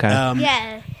 Oh, okay.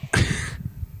 Yeah.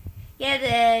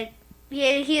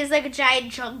 He has like a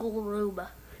giant jungle room.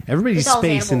 Everybody's It's all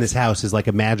space in animals. this house is like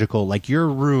a magical, like your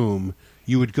room.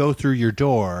 You would go through your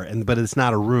door, but it's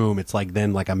not a room. It's like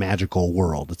then like a magical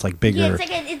world. It's like bigger. Yeah,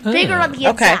 it's bigger on the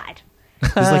Okay. inside.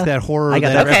 It's like that horror. I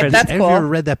got that reference. that's Have you ever cool.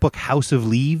 read that book, House of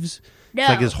Leaves? No. It's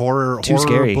like this horror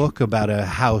scary. book about a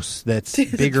house that's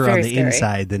bigger very on the scary.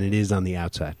 inside than it is on the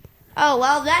outside. Oh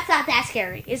well, that's not that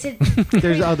scary, is it?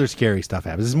 There's other scary stuff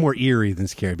happens. It's more eerie than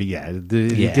scary, but yeah, it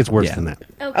Yeah, gets worse yeah. than that.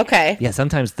 Okay. Yeah,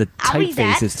 sometimes the I'll read typeface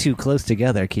that. is too close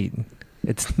together, Keaton.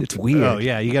 It's weird. Oh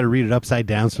yeah, you got to read it upside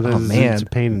down. Sometimes Oh, man. it's a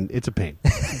pain. It's a pain.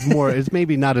 It's more. It's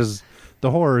maybe not as the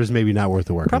horror is maybe not worth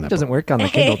the work. on Probably that doesn't book. work on the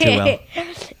Kindle too well.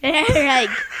 Like,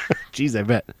 Jeez, I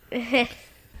bet.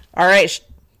 All right.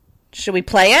 Should we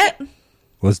play it?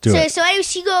 Let's do it. so anyway,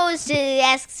 she goes to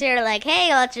ask Sarah, like, "Hey,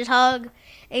 let's just hug,"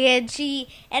 and they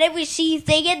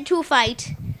get into a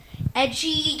fight, and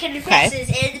she confesses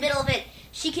in the middle of it.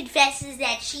 She confesses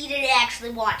that she didn't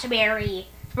actually want to marry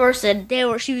the person.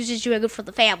 She was just doing it for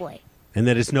the family. And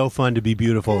that it's no fun to be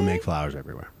beautiful and make flowers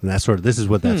everywhere. And that's this is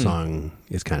what that song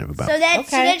is kind of about. So then,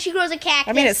 Okay. she grows a cactus.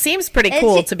 I mean, it seems pretty And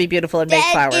cool she- to be beautiful and make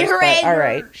Then flowers, in her but anger, all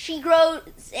right. she grows,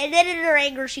 and then in her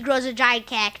anger, she grows a giant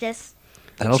cactus.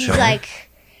 That'll She's show. like,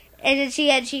 and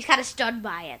then she's kind of stunned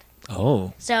by it.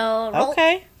 Oh, So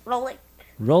Okay. roll it.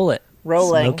 roll it.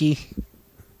 Rolling. Smokey.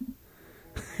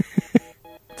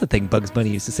 That's a thing Bugs Bunny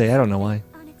used to say. I don't know why.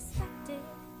 Unexpected,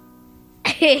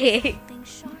 I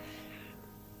things sharp.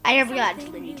 never got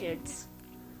into Looney Tunes.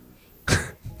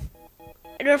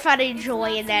 I never found any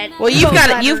joy in that. Well, you've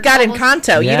got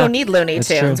Encanto. Yeah, You don't need Looney that's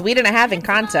Tunes. true. We didn't have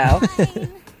Encanto.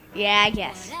 Yeah, I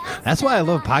guess. That's why I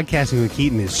love podcasting with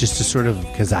Keaton. It's just to sort of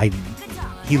because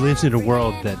he lives in a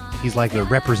world that he's like a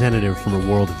representative from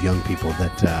a world of young people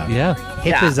that Yeah. hip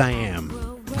Yeah. as I am,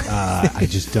 I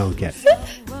just don't get.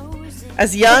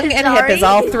 As young and hip as Sorry.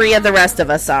 all three of the rest of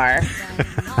us are.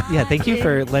 Yeah, thank you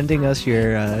for lending us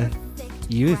your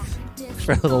youth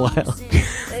for a little while.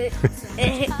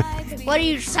 What are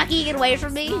you sucking it away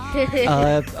from me?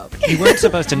 You weren't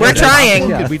supposed to know We're that. trying.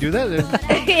 Yeah. Could we do that?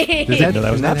 No,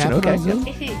 that was an option. Okay.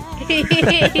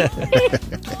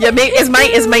 Yeah,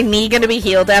 is my knee going to be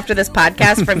healed after this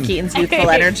podcast from Keaton's youthful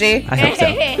energy? I hope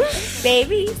so.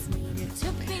 Babies.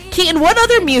 Keaton, what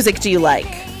other music do you like?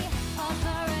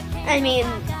 I mean,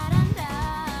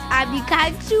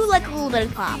 kind of do like a little bit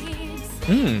of pop.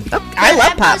 Oh, I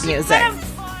love pop music.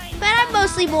 But I'm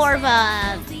mostly more of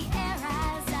a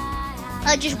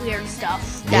just weird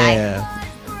stuff guy. Yeah.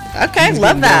 Okay, He's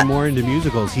love getting that. more into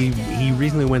musicals. He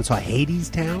recently went and saw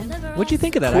Hadestown. What'd you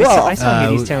think of that? Cool. I saw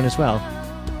Hadestown as well.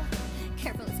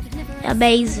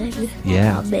 Amazing.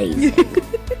 Yeah. Amazing.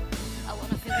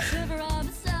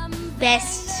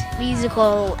 Best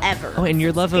musical ever. Oh, and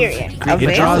your love of Period. Greek Amazing.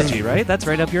 mythology, right? That's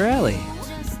right up your alley.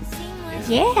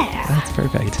 Yeah. That's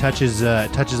perfect. Touches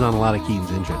on a lot of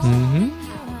Keaton's interests.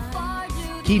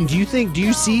 Keaton, do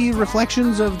you see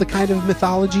reflections of the kind of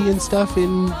mythology and stuff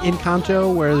in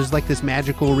Kanto, where there's like this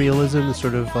magical realism, this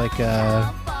sort of like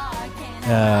kind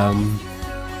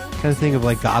of thing of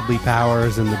like godly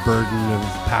powers and the burden of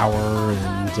power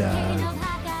and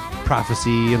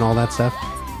prophecy and all that stuff?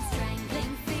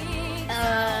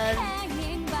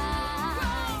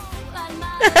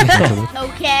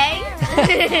 Okay.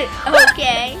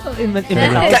 Okay.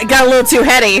 Got a little too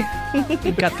heady.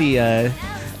 You've got the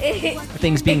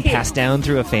things being passed down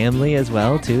through a family as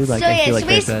well, too. Like So, I feel yeah, like so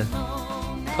there's a.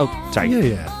 Oh, sorry.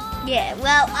 Yeah. Yeah,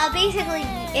 well, basically,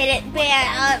 they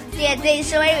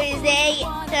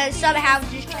somehow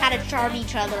just kind of charm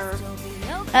each other.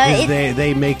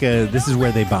 They make this is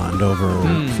where they bond over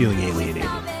feeling alienated.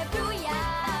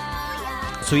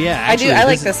 So yeah, actually, I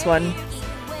like this one.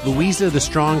 Louisa, the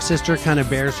strong sister, kind of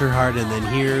bears her heart, and then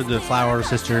here the flower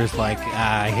sister is like,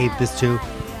 I hate this too.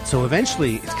 So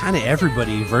eventually, it's kind of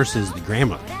everybody versus the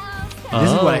grandmother. This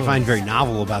is what I find very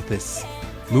novel about this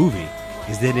movie,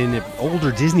 is that in an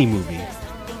older Disney movie,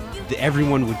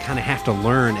 everyone would kind of have to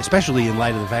learn, especially in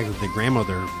light of the fact that the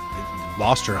grandmother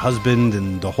lost her husband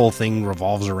and the whole thing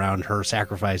revolves around her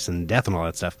sacrifice and death and all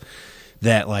that stuff,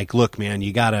 that like, look, man,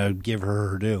 you got to give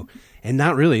her due. And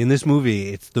not really. In this movie,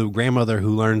 it's the grandmother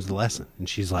who learns the lesson. And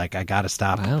she's like, I got to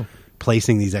stop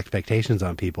placing these expectations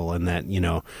on people, and that,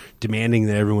 demanding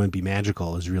that everyone be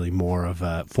magical is really more of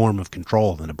a form of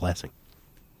control than a blessing.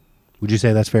 Would you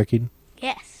say that's fair, Keaton?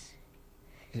 Yes.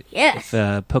 Yes.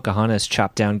 If Pocahontas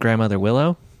chopped down Grandmother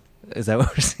Willow? Is that what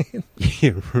we're saying?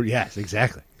 Yes,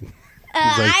 exactly.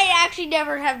 I actually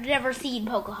have never seen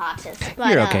Pocahontas. But,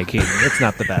 You're okay, Keaton. It's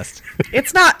not the best.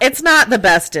 It's not the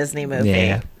best Disney movie.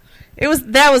 Yeah.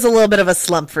 That was a little bit of a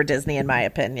slump for Disney, in my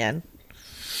opinion.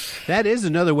 That is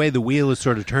another way the wheel is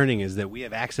sort of turning, is that we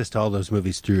have access to all those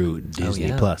movies through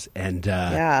Disney Plus. And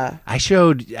I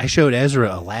showed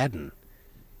Ezra Aladdin,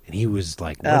 and he was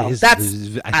like, "What is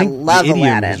this?" I think love the idiom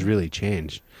Aladdin. has really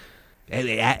changed.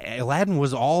 Aladdin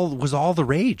was all the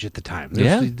rage at the time.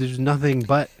 There's nothing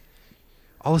but.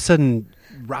 All of a sudden,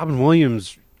 Robin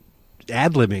Williams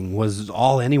ad-libbing was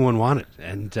all anyone wanted,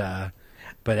 and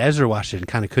but Ezra watched it and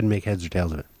kind of couldn't make heads or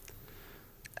tails of it.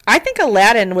 I think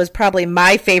Aladdin was probably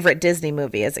my favorite Disney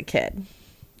movie as a kid.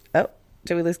 Oh,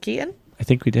 did we lose Keaton? I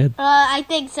think we did. I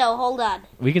think so. Hold on.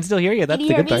 We can still hear you. That's you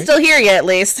the hear good me? part. Still hear you, at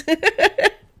least.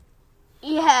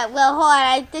 Yeah, well, hold on.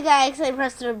 I think I actually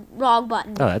pressed the wrong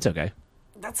button. Oh, that's okay.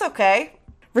 That's okay.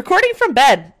 Recording from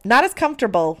bed, not as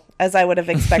comfortable as I would have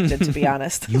expected, to be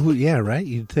honest. Yeah, right.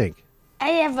 You'd think. I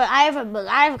have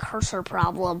a cursor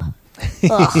problem.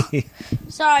 Ugh.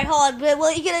 Sorry, hold on. But,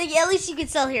 well, at least you can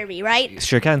still hear me, right?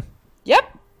 Sure can.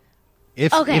 Yep.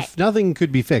 If nothing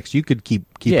could be fixed, you could keep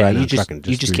Yeah, riding you on just trucking.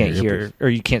 you just through can't your hear, earpiece. or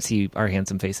you can't see our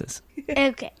handsome faces.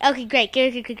 Okay, great.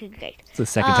 It's the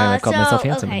second time I've called myself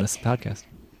handsome in this podcast.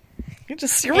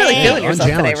 You're really feeling yourself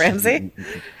today, Unchallenged. Ramsey.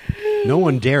 No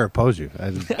one dare oppose you.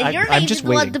 And you're not I'm even just the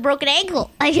one waiting. with the broken ankle.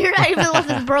 You're not even the one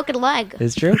with the broken leg.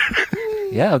 It's true.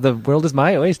 Yeah, the world is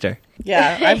my oyster.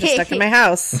 Yeah, I'm just stuck in my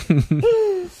house.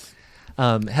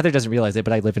 Heather doesn't realize it,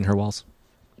 but I live in her walls.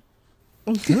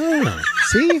 Ah,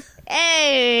 see,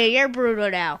 Hey, you're Bruno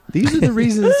now. these are the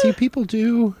reasons. See, people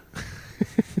do.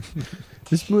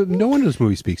 No one in this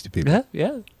movie speaks to people.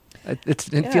 Yeah. It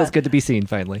feels good to be seen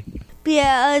finally.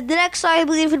 Yeah, the next song I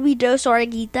believe would be Dos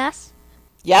Oreguitas.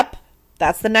 Yep,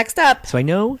 that's the next up. So I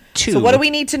know two. So what do we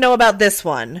need to know about this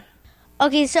one?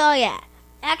 Okay, so yeah.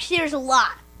 Actually, there's a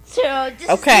lot. So this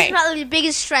Okay. is probably the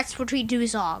biggest stretch between two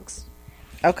songs.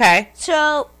 Okay.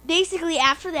 So basically,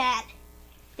 after that,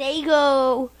 they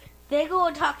go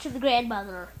and talk to the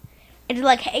grandmother, and they're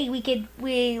like, "Hey, if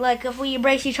we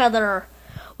embrace each other,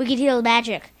 we can heal the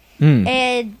magic."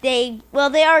 And they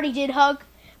already did hug,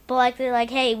 but they're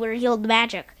like, "Hey, we're healing the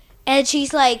magic." And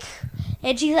she's like,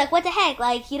 what the heck?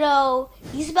 Like,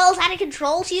 Isabel's out of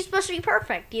control. She's supposed to be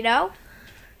perfect, Yeah.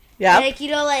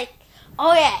 Like,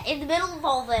 oh yeah, in the middle of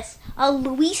all this,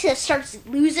 Louisa starts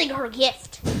losing her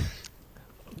gift.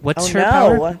 What's Oh her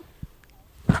power?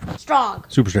 no. Strong.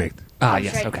 Super strength. Ah, That's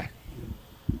yes. right. Okay.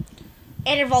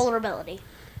 And invulnerability.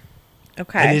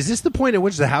 Okay. And is this the point at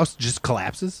which the house just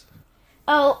collapses?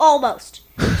 Oh, almost.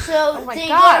 So my they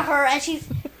God. go to her, and she's...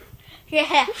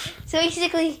 Yeah. So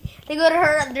basically, they go to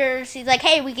her, and she's like,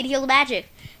 hey, we can heal the magic.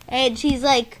 And she's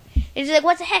like,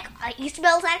 what the heck?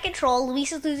 Isabel's out of control.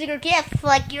 Luisa's losing her gift.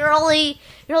 Like, you're only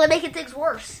making things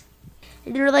worse.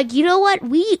 And they're like, you know what?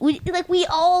 We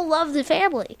all love the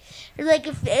family. They're like,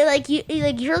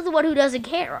 you're the one who doesn't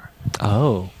care.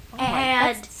 Oh.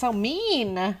 And That's so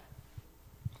mean.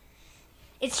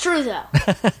 it's true, though.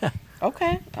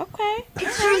 Okay.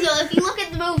 It's true, though. If you look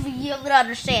at the movie, you'll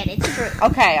understand. It's true.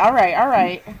 Okay. All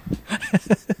right.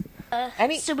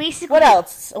 So basically, What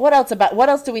else? What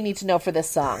else do we need to know for this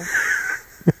song?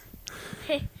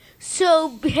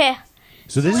 So yeah.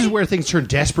 So this is where things turn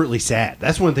desperately sad.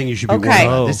 That's one thing you should be Okay. worried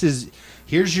about. Oh. This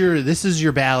is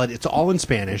your ballad. It's all in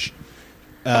Spanish.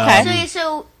 Okay.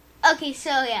 So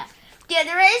yeah. Yeah,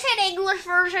 there is an English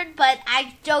version, but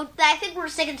I think we're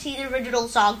sticking to the original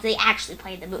songs they actually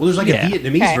played in the movie. Well, there's like Yeah. a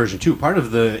Vietnamese Okay. version too. Part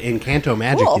of the Encanto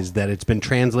magic Cool. is that it's been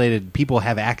translated. People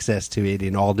have access to it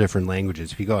in all different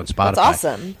languages. If you go on Spotify, That's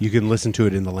awesome. you can listen to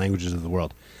it in the languages of the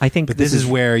world. I think But this is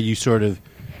where you sort of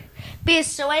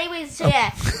So anyways,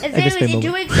 yeah. And I missed my anyways, in moment.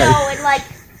 doing so,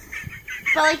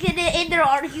 and in their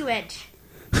argument,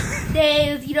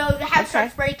 they, the house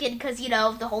starts breaking because,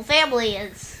 the whole family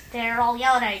they're all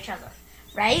yelling at each other,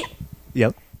 right?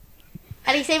 Yep.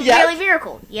 And he saves Yep. a family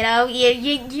miracle. You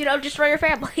don't destroy your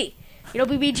family. You don't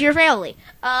be mean to your family.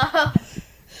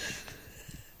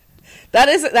 That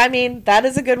is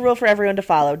a good rule for everyone to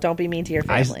follow. Don't be mean to your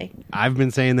family. I've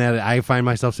been saying that. I find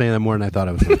myself saying that more than I thought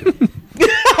I was going to.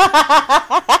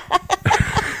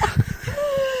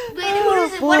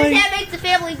 Wait, what does that make the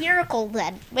family miracle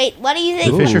then? Wait, what do you The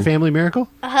think? Fisher family miracle?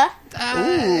 Uh-huh.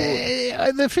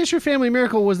 The Fisher family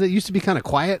miracle was that it used to be kind of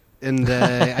quiet, and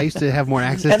I used to have more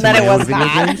access And to then my it own was video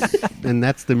not. games. And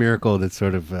that's the miracle that's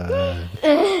sort of... Well,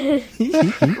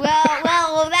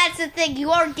 that's the thing. You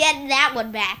aren't getting that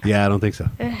one back. yeah, I don't think so.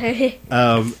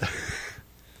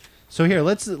 So here,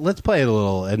 let's play it a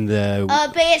little, and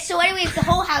But yeah, so anyways, the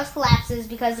whole house collapses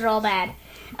because they're all mad.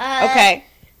 Okay.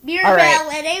 Mirabelle, All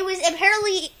right. and it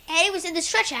was in the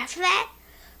stretch after that.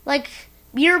 Like,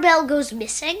 Mirabelle goes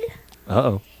missing,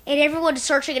 Uh-oh. and everyone's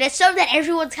searching, and it's so that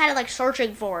everyone's kind of like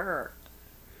searching for her.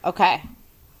 Okay.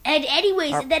 And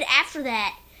anyways, and then after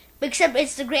that, except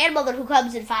it's the grandmother who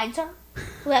comes and finds her,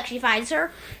 who actually finds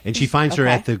her. she finds her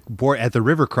Okay. at the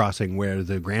river crossing where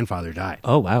the grandfather died,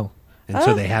 Oh, wow. and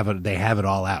so they have it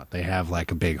all out. They have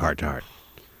like a big heart to heart,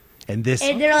 and this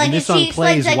And they're like, and and this song she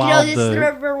explains, plays like, while this is the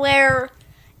river where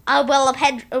Abuelo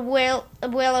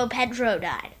Pedro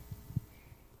died.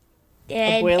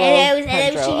 And Abuelo then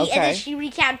Pedro, and then okay. she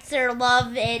recounts their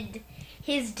love and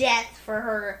his death for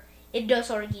her in Dos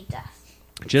Oruguitas.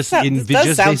 just That in does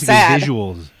just sound basically sad.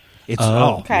 visuals. It's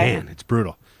Okay. man, it's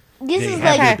brutal. This They is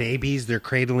have like their babies. They're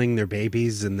cradling their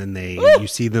babies, and then you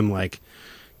see them like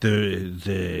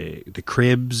the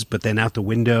cribs, but then out the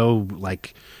window,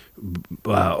 like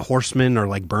horsemen are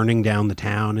like burning down the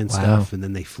town and stuff, and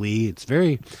then they flee. It's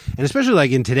very, and especially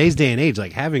like in today's day and age,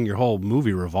 like having your whole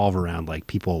movie revolve around like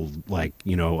people like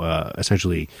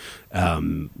essentially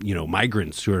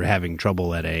migrants who are having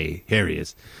trouble at a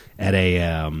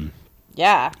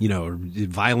Yeah.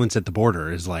 violence at the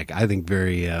border is like I think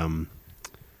very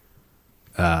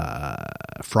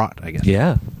fraught, I guess.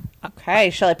 Yeah. Okay.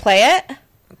 Shall I play it?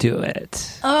 Do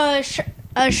it.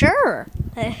 sure.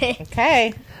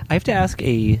 Okay. I have to ask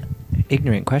a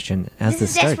ignorant question as This this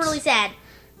is starts. desperately sad.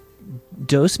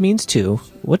 Dos means two.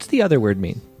 What's the other word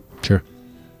mean? Sure.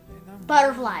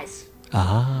 Butterflies.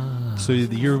 So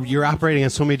you're operating on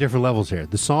so many different levels here.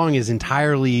 The song is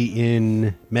entirely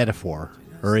in metaphor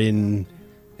or in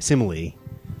simile,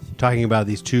 talking about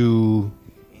these two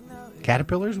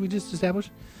caterpillars we just established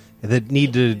that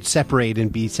need to separate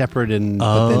and be separate and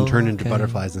but then turn into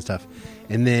butterflies and stuff.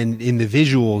 And then in the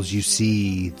visuals, you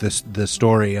see the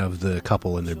story of the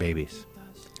couple and their babies.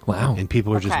 Wow. And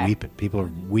people are just Okay. weeping. People are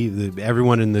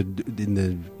everyone in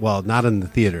the well, not in the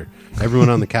theater. Everyone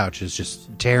on the couch is just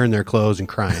tearing their clothes and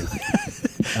crying.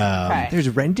 Okay. There's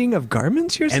rending of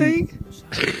garments, you're saying?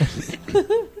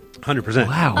 100%.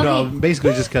 Wow. No, Okay.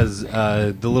 basically just because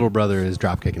the little brother is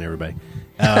drop kicking everybody.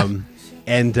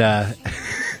 And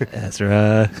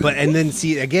Ezra. but and then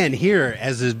see again here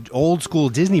as an old school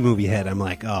Disney movie head, I'm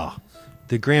like, oh,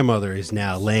 the grandmother is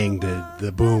now laying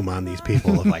the boom on these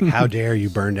people of like, how dare you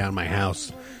burn down my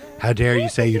house? How dare you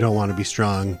say you don't want to be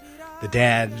strong?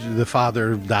 The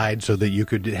father died so that you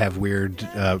could have weird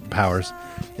powers.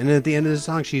 And then at the end of the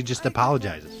song, she just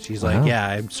apologizes. She's like, yeah,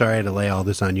 I'm sorry to lay all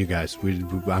this on you guys.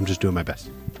 I'm just doing my best.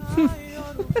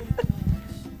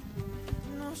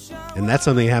 And that's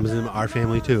something that happens in our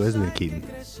family too, isn't it, Keaton?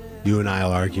 You and I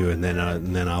will argue, and then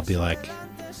I'll be like,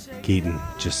 Keaton,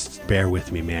 just bear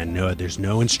with me, man. No, there's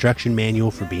no instruction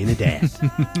manual for being a dad.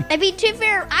 I mean, to be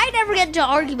fair, I never get into an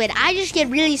argument. I just get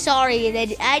really sorry, and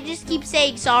then I just keep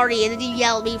saying sorry, and then you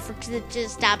yell at me to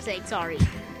just stop saying sorry.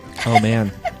 Oh,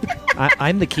 man.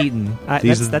 I'm the Keaton.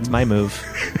 That's my move.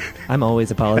 I'm always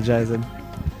apologizing.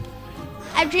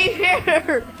 I'm to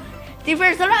be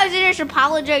fair, sometimes I just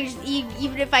apologize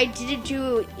even if I didn't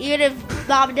do, even if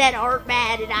mom and dad aren't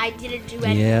mad and I didn't do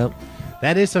anything. Yep.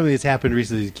 That is something that's happened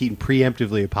recently. Keaton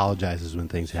preemptively apologizes when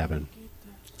things happen.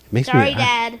 Makes Sorry,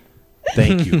 Dad.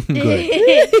 Thank you. Good.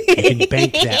 You can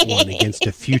bank that one against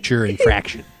a future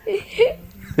infraction.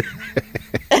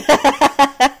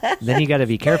 Then you got to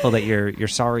be careful that your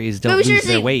sorries don't lose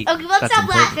their weight. Okay, let's That's stop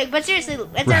important. laughing. But seriously,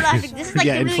 let's start laughing. This is like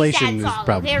Yeah, a really inflation sad is song.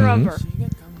 probably- Okay, remember.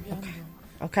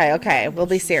 Okay, we'll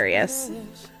be serious.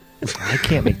 I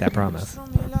can't make that promise.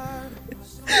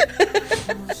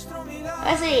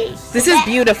 Let's see. This is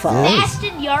beautiful.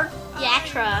 Aston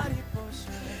Yatra.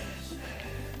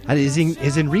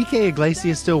 Is Enrique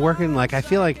Iglesias still working? Like, I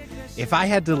feel like if I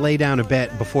had to lay down a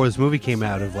bet before this movie came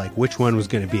out of like which one was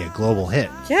going to be a global hit.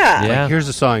 Yeah. Yeah. Like, here's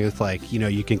a song that's like,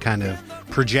 you can kind of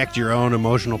project your own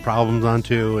emotional problems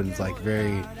onto, and it's like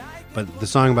very. But the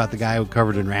song about the guy who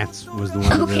covered in rats was the one.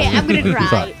 That Okay, really I'm gonna cry.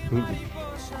 thought.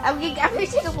 I'm gonna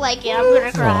take a blanket. I'm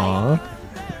gonna cry. Aww.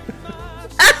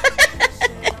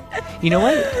 You know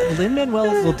what?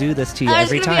 Lin-Manuel will do this to you I was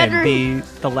every gonna time. be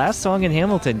The last song in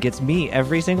Hamilton gets me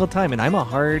every single time, and I'm a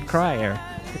hard crier.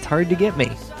 It's hard to get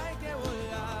me.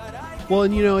 Well,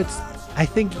 and I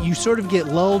think you sort of get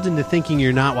lulled into thinking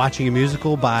you're not watching a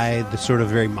musical by the sort of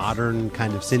very modern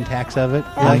kind of syntax of it.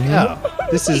 Like,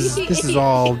 this is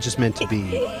all just meant to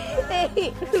be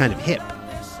kind of hip.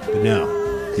 But no,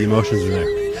 the emotions are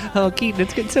there. Oh, Keaton,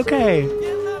 it's okay.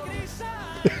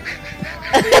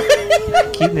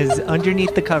 Keaton is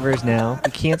underneath the covers now.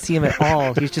 You can't see him at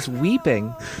all. He's just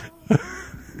weeping.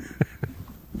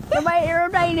 Are my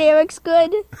aerodynamics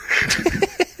good?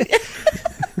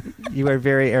 You are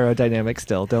very aerodynamic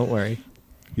still. Don't worry.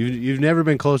 You've never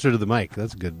been closer to the mic.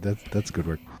 That's good. That's good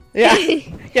work. Yeah.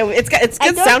 Yeah, it's good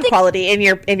don't sound think- quality in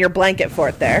your blanket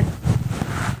fort there.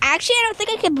 Actually, I don't think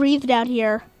I can breathe down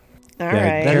here. All Yeah,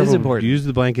 right. that is careful. important. Use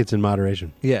the blankets in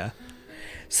moderation. Yeah.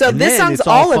 So And this then song's it's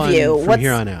all of fun you. from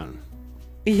here on out.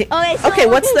 Okay,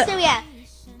 what's the? So yeah,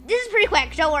 this is pretty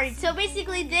quick. Don't worry. So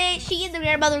basically, she and the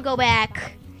grandmother go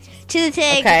back to the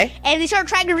thing, Okay. and they start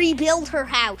trying to rebuild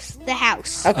the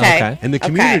house. Okay. And the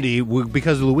community,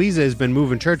 because Louisa has been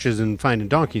moving churches and finding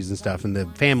donkeys and stuff, and the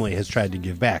family has tried to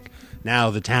give back. Now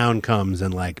the town comes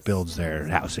and like builds their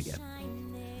house again.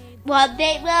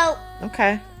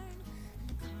 Okay.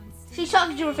 She's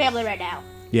talking to her family right now,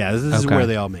 Yeah, this is Okay. where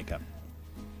they all make up.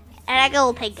 and I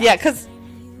go pink. Yeah,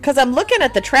 because I'm looking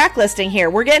at the track listing here.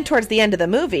 We're getting towards the end of the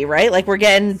movie, right? Like we're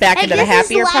getting back I into the guess this is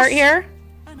the happier last- part here.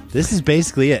 This is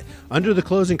basically it. Under the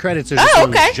closing credits, there's a Oh, song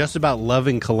okay. that's just about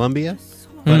loving Columbia.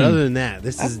 But other than that,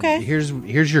 this is Okay. here's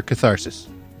your catharsis.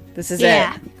 This is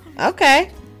Yeah. it. Okay.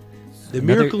 The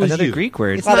miracle is another you. Greek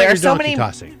word. It's Well, not there your are so donkey many-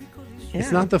 tossing. It's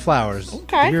Yeah. not the flowers.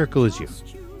 Okay. The miracle is you.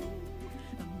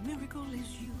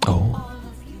 Oh.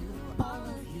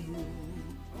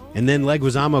 And then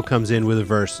Leguizamo comes in with a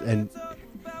verse, and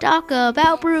Talk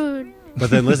about brood. but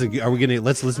then listen,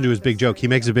 let's listen to his big joke. He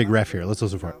makes a big ref here. Let's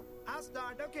listen for it.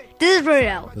 This is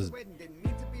Bruno. Didn't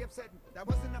mean to be upset. That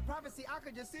wasn't a prophecy. I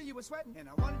could just see you were sweating. And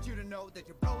I wanted you to know that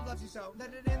your bro loves you so. Let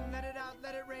it in, let it out,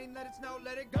 let it rain, let it snow,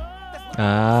 let it go. That's what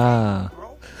Ah.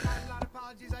 bro. Not a lot of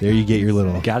apologies. I There you get your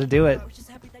little. Got to do it.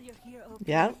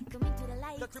 Yeah.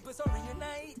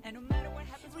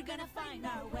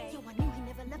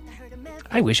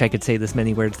 I wish I could say this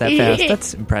many words that fast.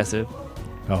 That's impressive.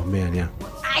 Oh man, yeah.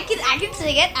 I can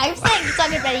sing it. I've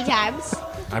sang it many times.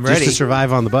 I'm Just ready. to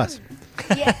survive on the bus.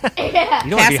 Yeah.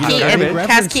 You don't want to be hot garbage. reference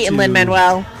Cass Keaton, to-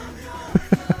 Lin-Manuel.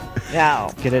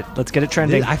 Yeah. Let's get it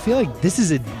trending. I feel like this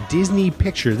is a Disney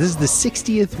picture. This is the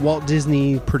 60th Walt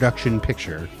Disney production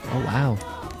picture. Oh wow.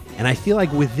 And I feel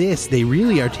like with this, they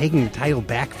really are taking the title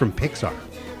back from Pixar.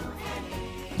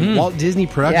 Walt Disney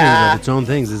Productions Yeah. of its own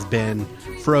things has been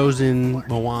Frozen,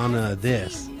 Moana,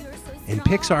 this. And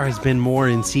Pixar has been more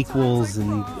in sequels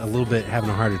and a little bit having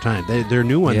a harder time. Their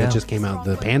new one Yeah. that just came out,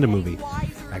 the Panda movie,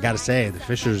 got to say, the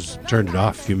Fishers turned it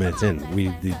off a few minutes in. We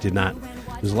did not.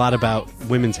 There's a lot about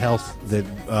women's health that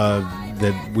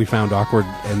we found awkward,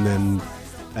 and then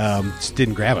just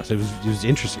didn't grab us. It was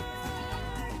interesting.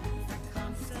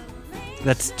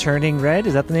 That's Turning Red?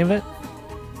 Is that the name of it?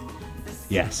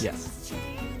 Yes. Yes.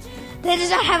 That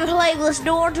does not have a playlist,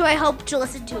 nor do I hope to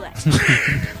listen to it.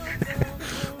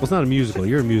 Well, it's not a musical.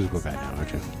 You're a musical guy now,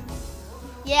 aren't you?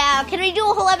 Yeah, can we do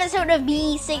a whole episode of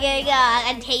me singing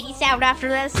a Katie sound after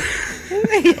this?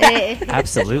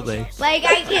 Absolutely. Like,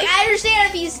 I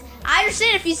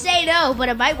understand if you say no, but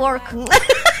it might work.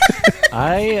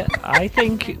 I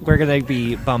think we're going to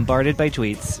be bombarded by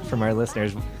tweets from our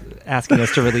listeners asking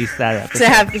us to release that episode. To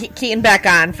have Keaton back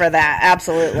on for that,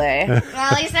 absolutely. Well,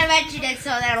 at least I mentioned it, so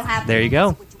that'll happen. There you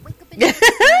go.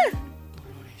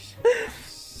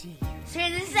 So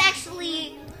this is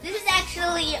actually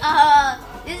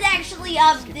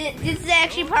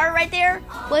part right there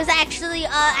was actually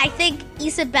I think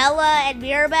Isabella and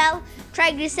Mirabel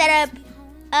trying to set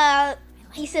up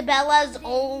Isabella's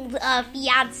old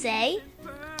fiance.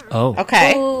 Oh.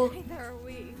 Okay. Who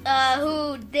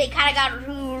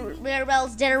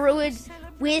Mirabel's dinner ruined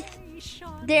with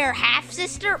their half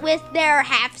sister.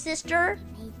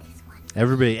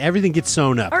 Everything gets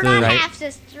sewn up. Or not half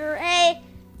sister.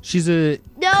 She's a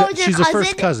she's a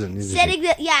first cousin.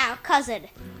 Cousin.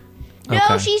 No,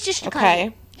 Okay. she's just a cousin.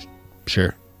 Okay.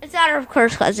 Sure. It's not her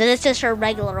first cousin. It's just her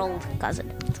regular old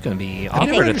cousin. It's going to be I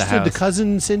never awkward at the understood house. the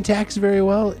cousin syntax very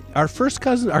well. Are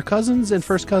cousins and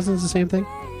first cousins the same thing?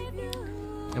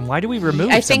 And why do we remove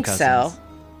I some think cousins? so.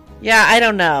 Yeah, I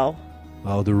don't know.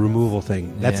 Oh, the removal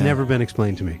thing. That's Yeah. never been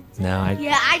explained to me. No,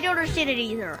 Yeah, I don't understand it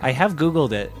either. I have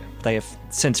Googled it, but I have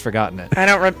since forgotten it. I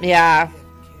don't. Yeah.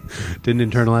 Didn't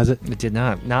internalize it? It did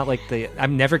not. Not like the...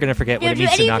 I'm never going to forget what Yeah, it do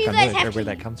means to any of knock you on guys wood have or where to-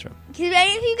 that comes from. Do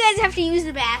any of you guys have to use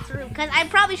the bathroom? Because I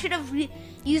probably should have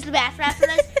used the bathroom after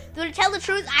this. Though to tell the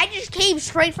truth, I just came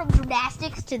straight from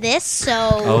gymnastics to this, so...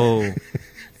 Oh.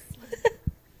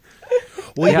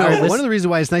 Well, Yeah, our one of the reasons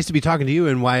why it's nice to be talking to you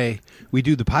and why we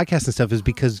do the podcast and stuff is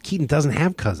because Keaton doesn't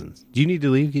have cousins. Do you need to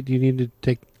leave? Do you need to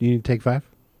take 5?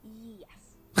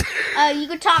 You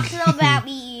can talk to them about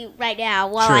me right now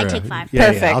while I take 5. Yeah,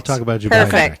 Perfect. yeah, I'll talk about your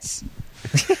Perfect.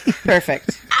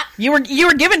 Perfect. You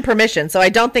were given permission, so I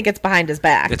don't think it's behind his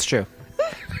back. It's true.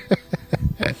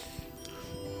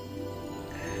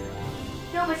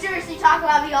 No, but seriously, talk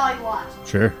about me all you want.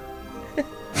 Sure.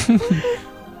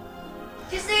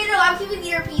 Just so you know, I'm keeping the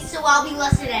earpiece, so I'll be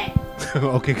listening.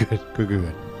 Okay, good.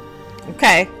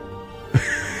 Okay.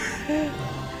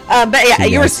 But yeah,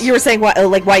 you were saying what,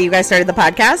 like why you guys started the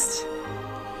podcast?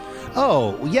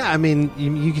 Oh, yeah, I mean,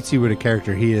 you can see what a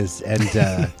character he is, and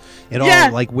it all, Yeah.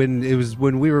 like, when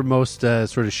we were most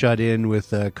sort of shut in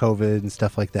with COVID and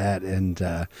stuff like that,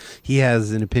 and he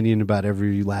has an opinion about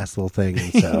every last little thing,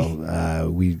 and so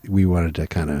we wanted to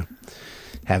kind of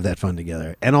have that fun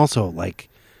together. And also, like,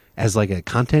 as, like, a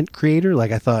content creator,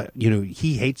 like, I thought,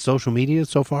 he hates social media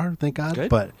so far, thank God, Good.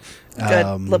 but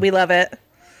Good. We love it.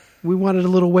 we wanted a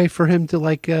little way for him to,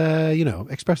 like,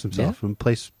 express himself and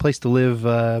place to live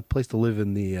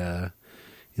in the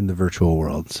virtual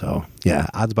world. So yeah,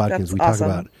 Odds Bodkins. That's We awesome.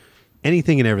 talk about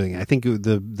anything and everything. I think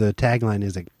the tagline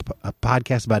is a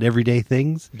podcast about everyday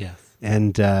things. Yes.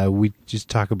 And we just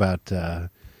talk about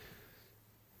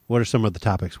what are some of the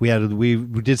topics we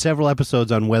did several episodes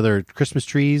on whether Christmas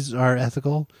trees are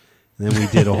ethical. And then we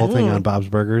did a whole thing on Bob's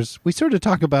Burgers. We sort of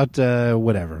talk about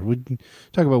whatever. We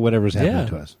talk about whatever's happening Yeah,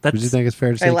 to us. that's- Would you think it's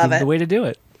fair to say? I love Keith? it. The way to do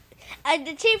it.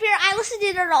 The Chief here, I listened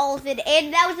in on all of it,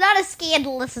 and that was not as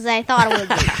scandalous as I thought it would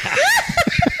be.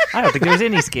 I don't think there was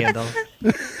any scandal.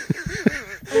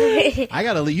 I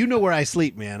gotta. You know where I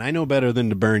sleep, man. I know better than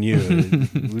to burn you.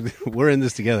 We're in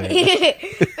this together. Fair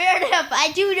enough.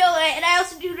 I do know it, and I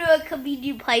also do know a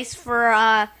convenient place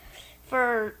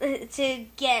to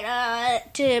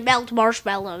get to melt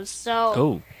marshmallows. So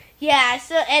Oh. yeah.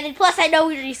 So and plus I know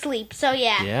where you sleep. So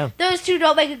yeah. Yeah. Those two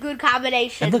don't make a good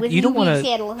combination. And look, with you don't being wanna-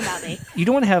 scandalous about me. You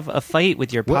don't want to have a fight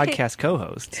with your podcast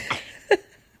co-host.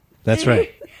 That's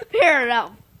right. Fair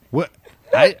enough. What?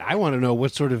 I want to know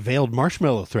what sort of veiled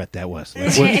marshmallow threat that was. Like,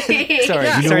 what, Sorry, you know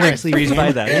sorry where I to sleep, breeze by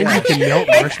and that. you can melt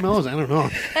marshmallows. I don't know.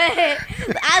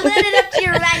 I let it up to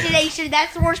your imagination.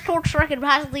 That's the worst torture I can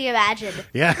possibly imagine.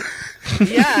 Yeah.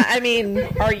 Yeah, I mean,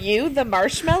 are you the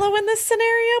marshmallow in this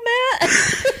scenario,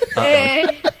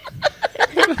 Matt?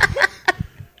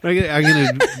 I'm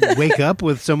gonna wake up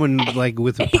with someone like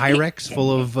with a Pyrex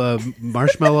full of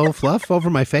marshmallow fluff over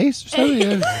my face or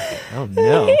something. Oh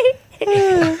no.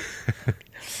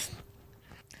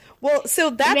 Well, so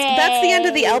that's the end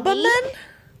of the album then? That's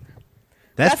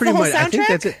That's pretty the whole much. I think soundtrack?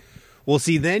 that's it. Well,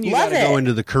 see, then you got Love to go it.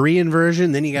 into the Korean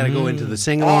version. Then you got to go into the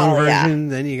sing-along Oh, yeah. version.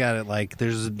 Then you got to like.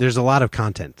 There's a lot of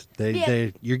content.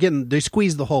 They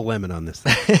squeeze the whole lemon on this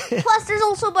thing. Plus, there's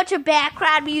also a bunch of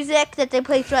background music that they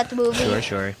play throughout the movie.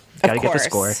 Sure. Got to get the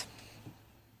score.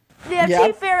 Yeah, to be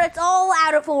Yep. fair, it's all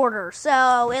out of order,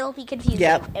 so it'll be confusing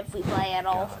Yep. if we play at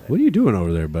all. What are you doing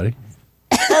over there, buddy?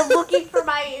 I'm looking for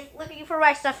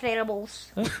my stuffed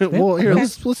animals. Well, here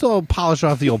let's all polish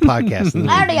off the old podcast. And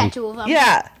I already got 2 of them.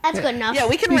 Yeah. That's good enough. Yeah,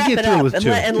 we can We wrap get it through up with and two.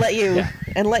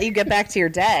 let you get back to your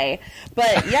day.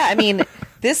 But yeah, I mean,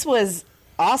 this was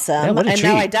awesome, Yeah, what a and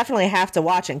now treat. I definitely have to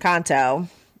watch Encanto.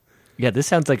 Yeah, this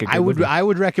sounds like a good movie. I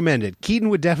would recommend it. Keaton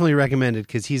would definitely recommend it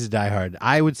because he's a diehard.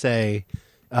 I would say,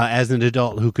 as an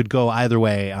adult who could go either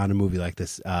way on a movie like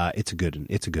this, it's a good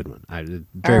one.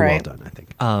 Very well right. done, I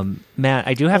think. Matt,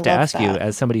 I do have to love ask you, that.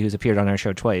 as somebody who's appeared on our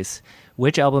show twice,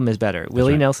 which album is better,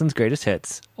 Willie Nelson's Greatest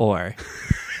Hits or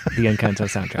the Encanto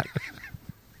soundtrack?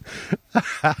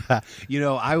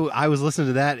 I was listening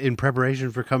to that in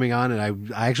preparation for coming on, and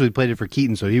I actually played it for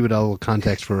Keaton, so he would have a little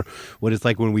context for what it's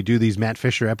like when we do these Matt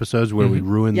Fisher episodes where we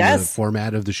ruin the Yes.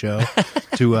 format of the show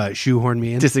to shoehorn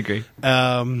me in. Disagree.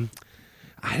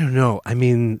 I don't know. I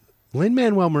mean,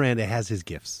 Lin-Manuel Miranda has his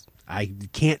gifts. I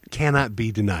cannot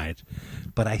be denied.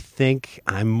 But I think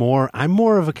I'm more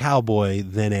of a cowboy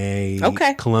than a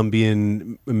Okay.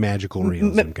 Colombian magical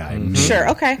realism guy. Sure,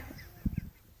 okay.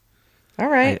 All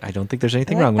right. I don't think there's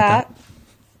anything I wrong like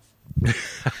with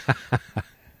that.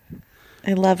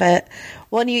 I love it.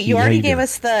 Well, and you how already you gave doing?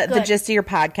 us the Good. gist of your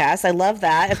podcast. I love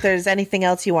that. If there's anything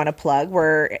else you want to plug,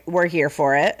 we're here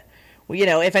for it. You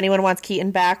know, if anyone wants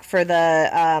Keaton back for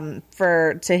the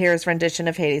to hear his rendition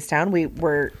of Hadestown,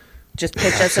 we're just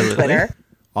pitch us on Twitter.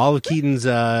 All of Keaton's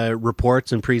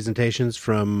reports and presentations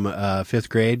from 5th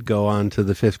grade go on to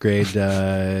the 5th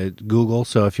grade Google.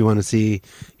 So if you want to see,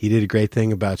 he did a great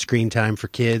thing about screen time for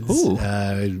kids, Ooh.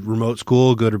 remote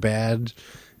school, good or bad.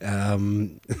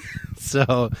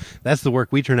 So that's the work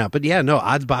we turn out. But yeah, no,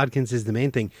 Odds Bodkins is the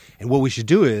main thing. And what we should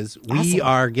do is we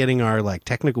are getting our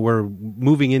we're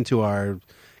moving into our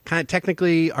kind of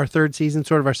technically our 3rd season,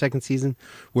 sort of our 2nd season,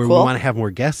 where we Cool. want to have more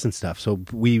guests and stuff. So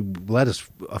let us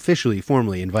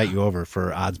formally invite you over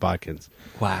for Odds Bodkins.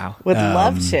 Wow. Would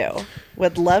love to.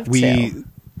 Would love to.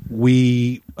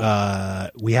 We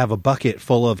have a bucket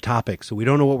full of topics, so we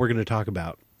don't know what we're going to talk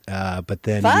about. But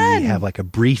then Fun. we have like a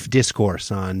brief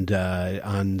discourse on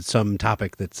some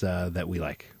topic that we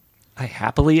like. I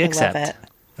happily I accept. love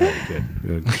it.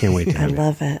 Good. Can't wait to I have it.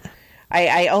 love it.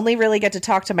 I only really get to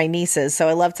talk to my nieces, so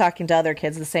I love talking to other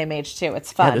kids the same age too. It's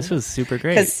fun. Yeah, this was super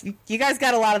great. because you guys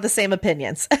got a lot of the same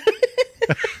opinions.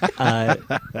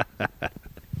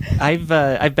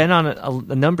 I've been on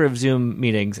a number of Zoom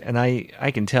meetings, and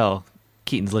I can tell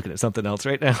Keaton's looking at something else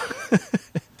right now.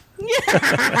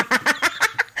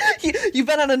 You've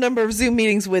been on a number of Zoom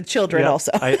meetings with children, Yeah,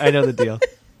 also. I know the deal.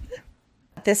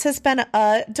 This has been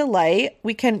a delight.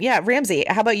 We can, Ramsey,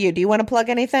 how about you? Do you want to plug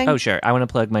anything? Oh, sure. I want to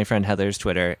plug my friend Heather's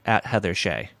Twitter at Heather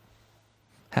Shea.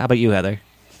 How about you, Heather?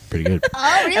 Pretty good.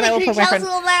 Oh, really? And I will Can you put my tell us friend- a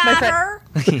little bit my about her?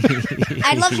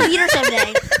 I'd love to meet her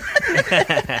someday.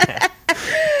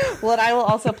 Well, and I will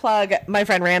also plug my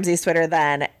friend Ramsey's Twitter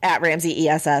then, at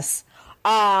RamseyESS.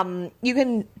 You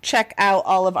can check out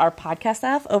all of our podcast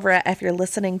stuff over at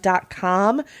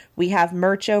ifyou'relistening.com. We have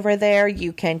merch over there.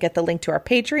 You can get the link to our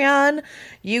Patreon.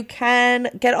 You can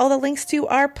get all the links to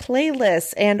our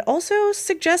playlists and also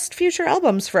suggest future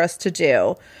albums for us to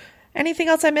do. Anything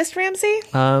else I missed, Ramsey?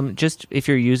 Just if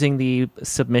you're using the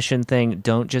submission thing,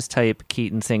 don't just type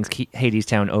Keaton sings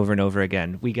Hadestown over and over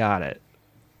again. We got it.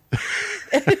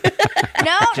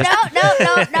 No.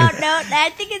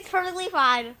 I think it's perfectly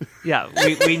fine. Yeah,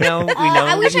 we know. We know.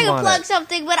 I wish I you could want plug it.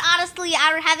 something, but honestly,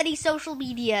 I don't have any social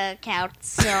media accounts,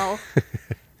 so.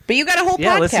 But you got a whole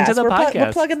Yeah, podcast. listen to the we're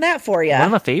podcast. plugging that for you. One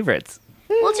of my favorites.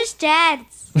 Well, just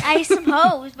Dad's, I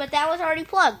suppose, but that was already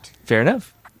plugged. Fair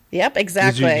enough. Yep,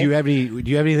 exactly. Do you have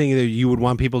anything that you would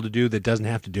want people to do that doesn't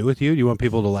have to do with you? Do you want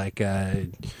people to like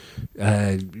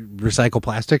recycle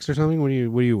plastics or something? What do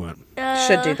you want?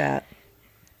 Should do that.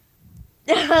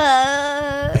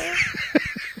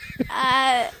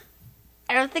 I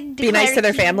don't think Be nice to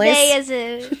their families?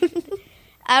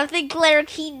 I don't think Claire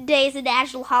Keaton Day as a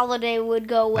national holiday would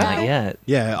go well. Not yet.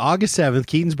 Yeah, August 7th,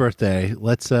 Keaton's birthday.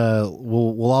 Let's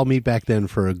we'll all meet back then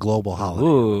for a global holiday.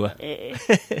 Ooh.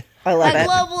 I love By it.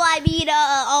 global, I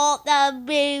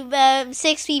mean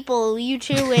 6 people, you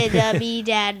two and me,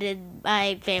 Dad, and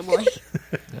my family.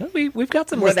 Well, we've got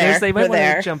some We're listeners. there. They might We're want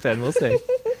there. to jump in. We'll see.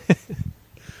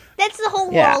 That's the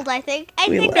whole Yeah. world, I think. I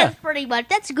We think love- that's pretty much.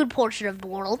 That's a good portion of the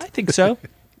world. I think so.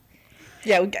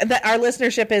 Yeah, our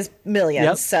listenership is millions,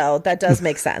 Yep. so that does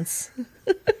make sense.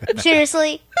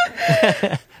 Seriously?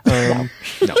 No.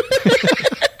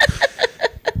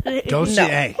 Don't say,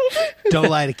 hey, don't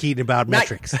lie to Keaton about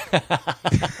metrics. I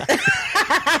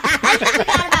think we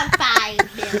got about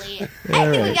 5 million.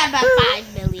 We got about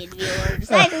 5 million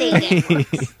viewers. I think it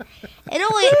works. And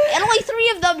only 3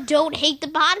 of them don't hate the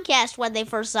podcast when they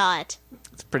first saw it.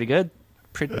 It's pretty good.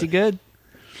 Pretty good.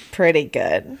 Pretty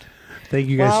good. Thank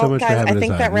you guys Well, so much guys, for having us I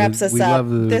think on. that wraps us We up.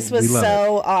 love This was we love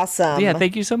so it. awesome. Yeah,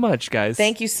 thank you so much, guys.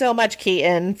 Thank you so much,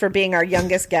 Keaton, for being our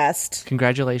youngest guest.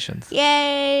 Congratulations.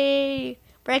 Yay!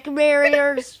 Breaking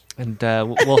barriers. And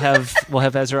we'll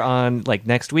have Ezra on like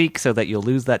next week so that you'll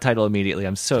lose that title immediately.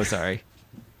 I'm so sorry.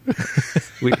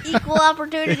 Equal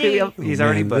opportunity. Yep, he's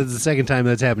already Man, booked. That's the second time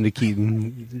that's happened to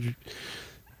Keaton.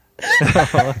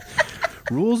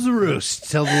 Rules the roost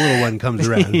till the little one comes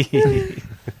around.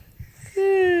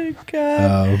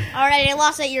 God. All right, I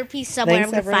lost that earpiece somewhere. Thanks,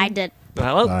 I'm going to everyone. find it.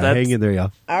 Well, All right, hang in there,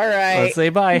 y'all. All right. let's say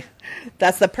bye.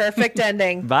 That's the perfect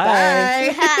ending.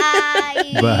 Bye.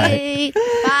 Bye. Bye.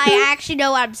 Bye. Actually,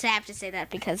 no, I'm sad I have to say that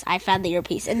because I found the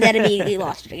earpiece and then immediately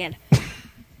lost it again.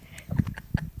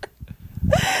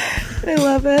 I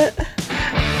love it.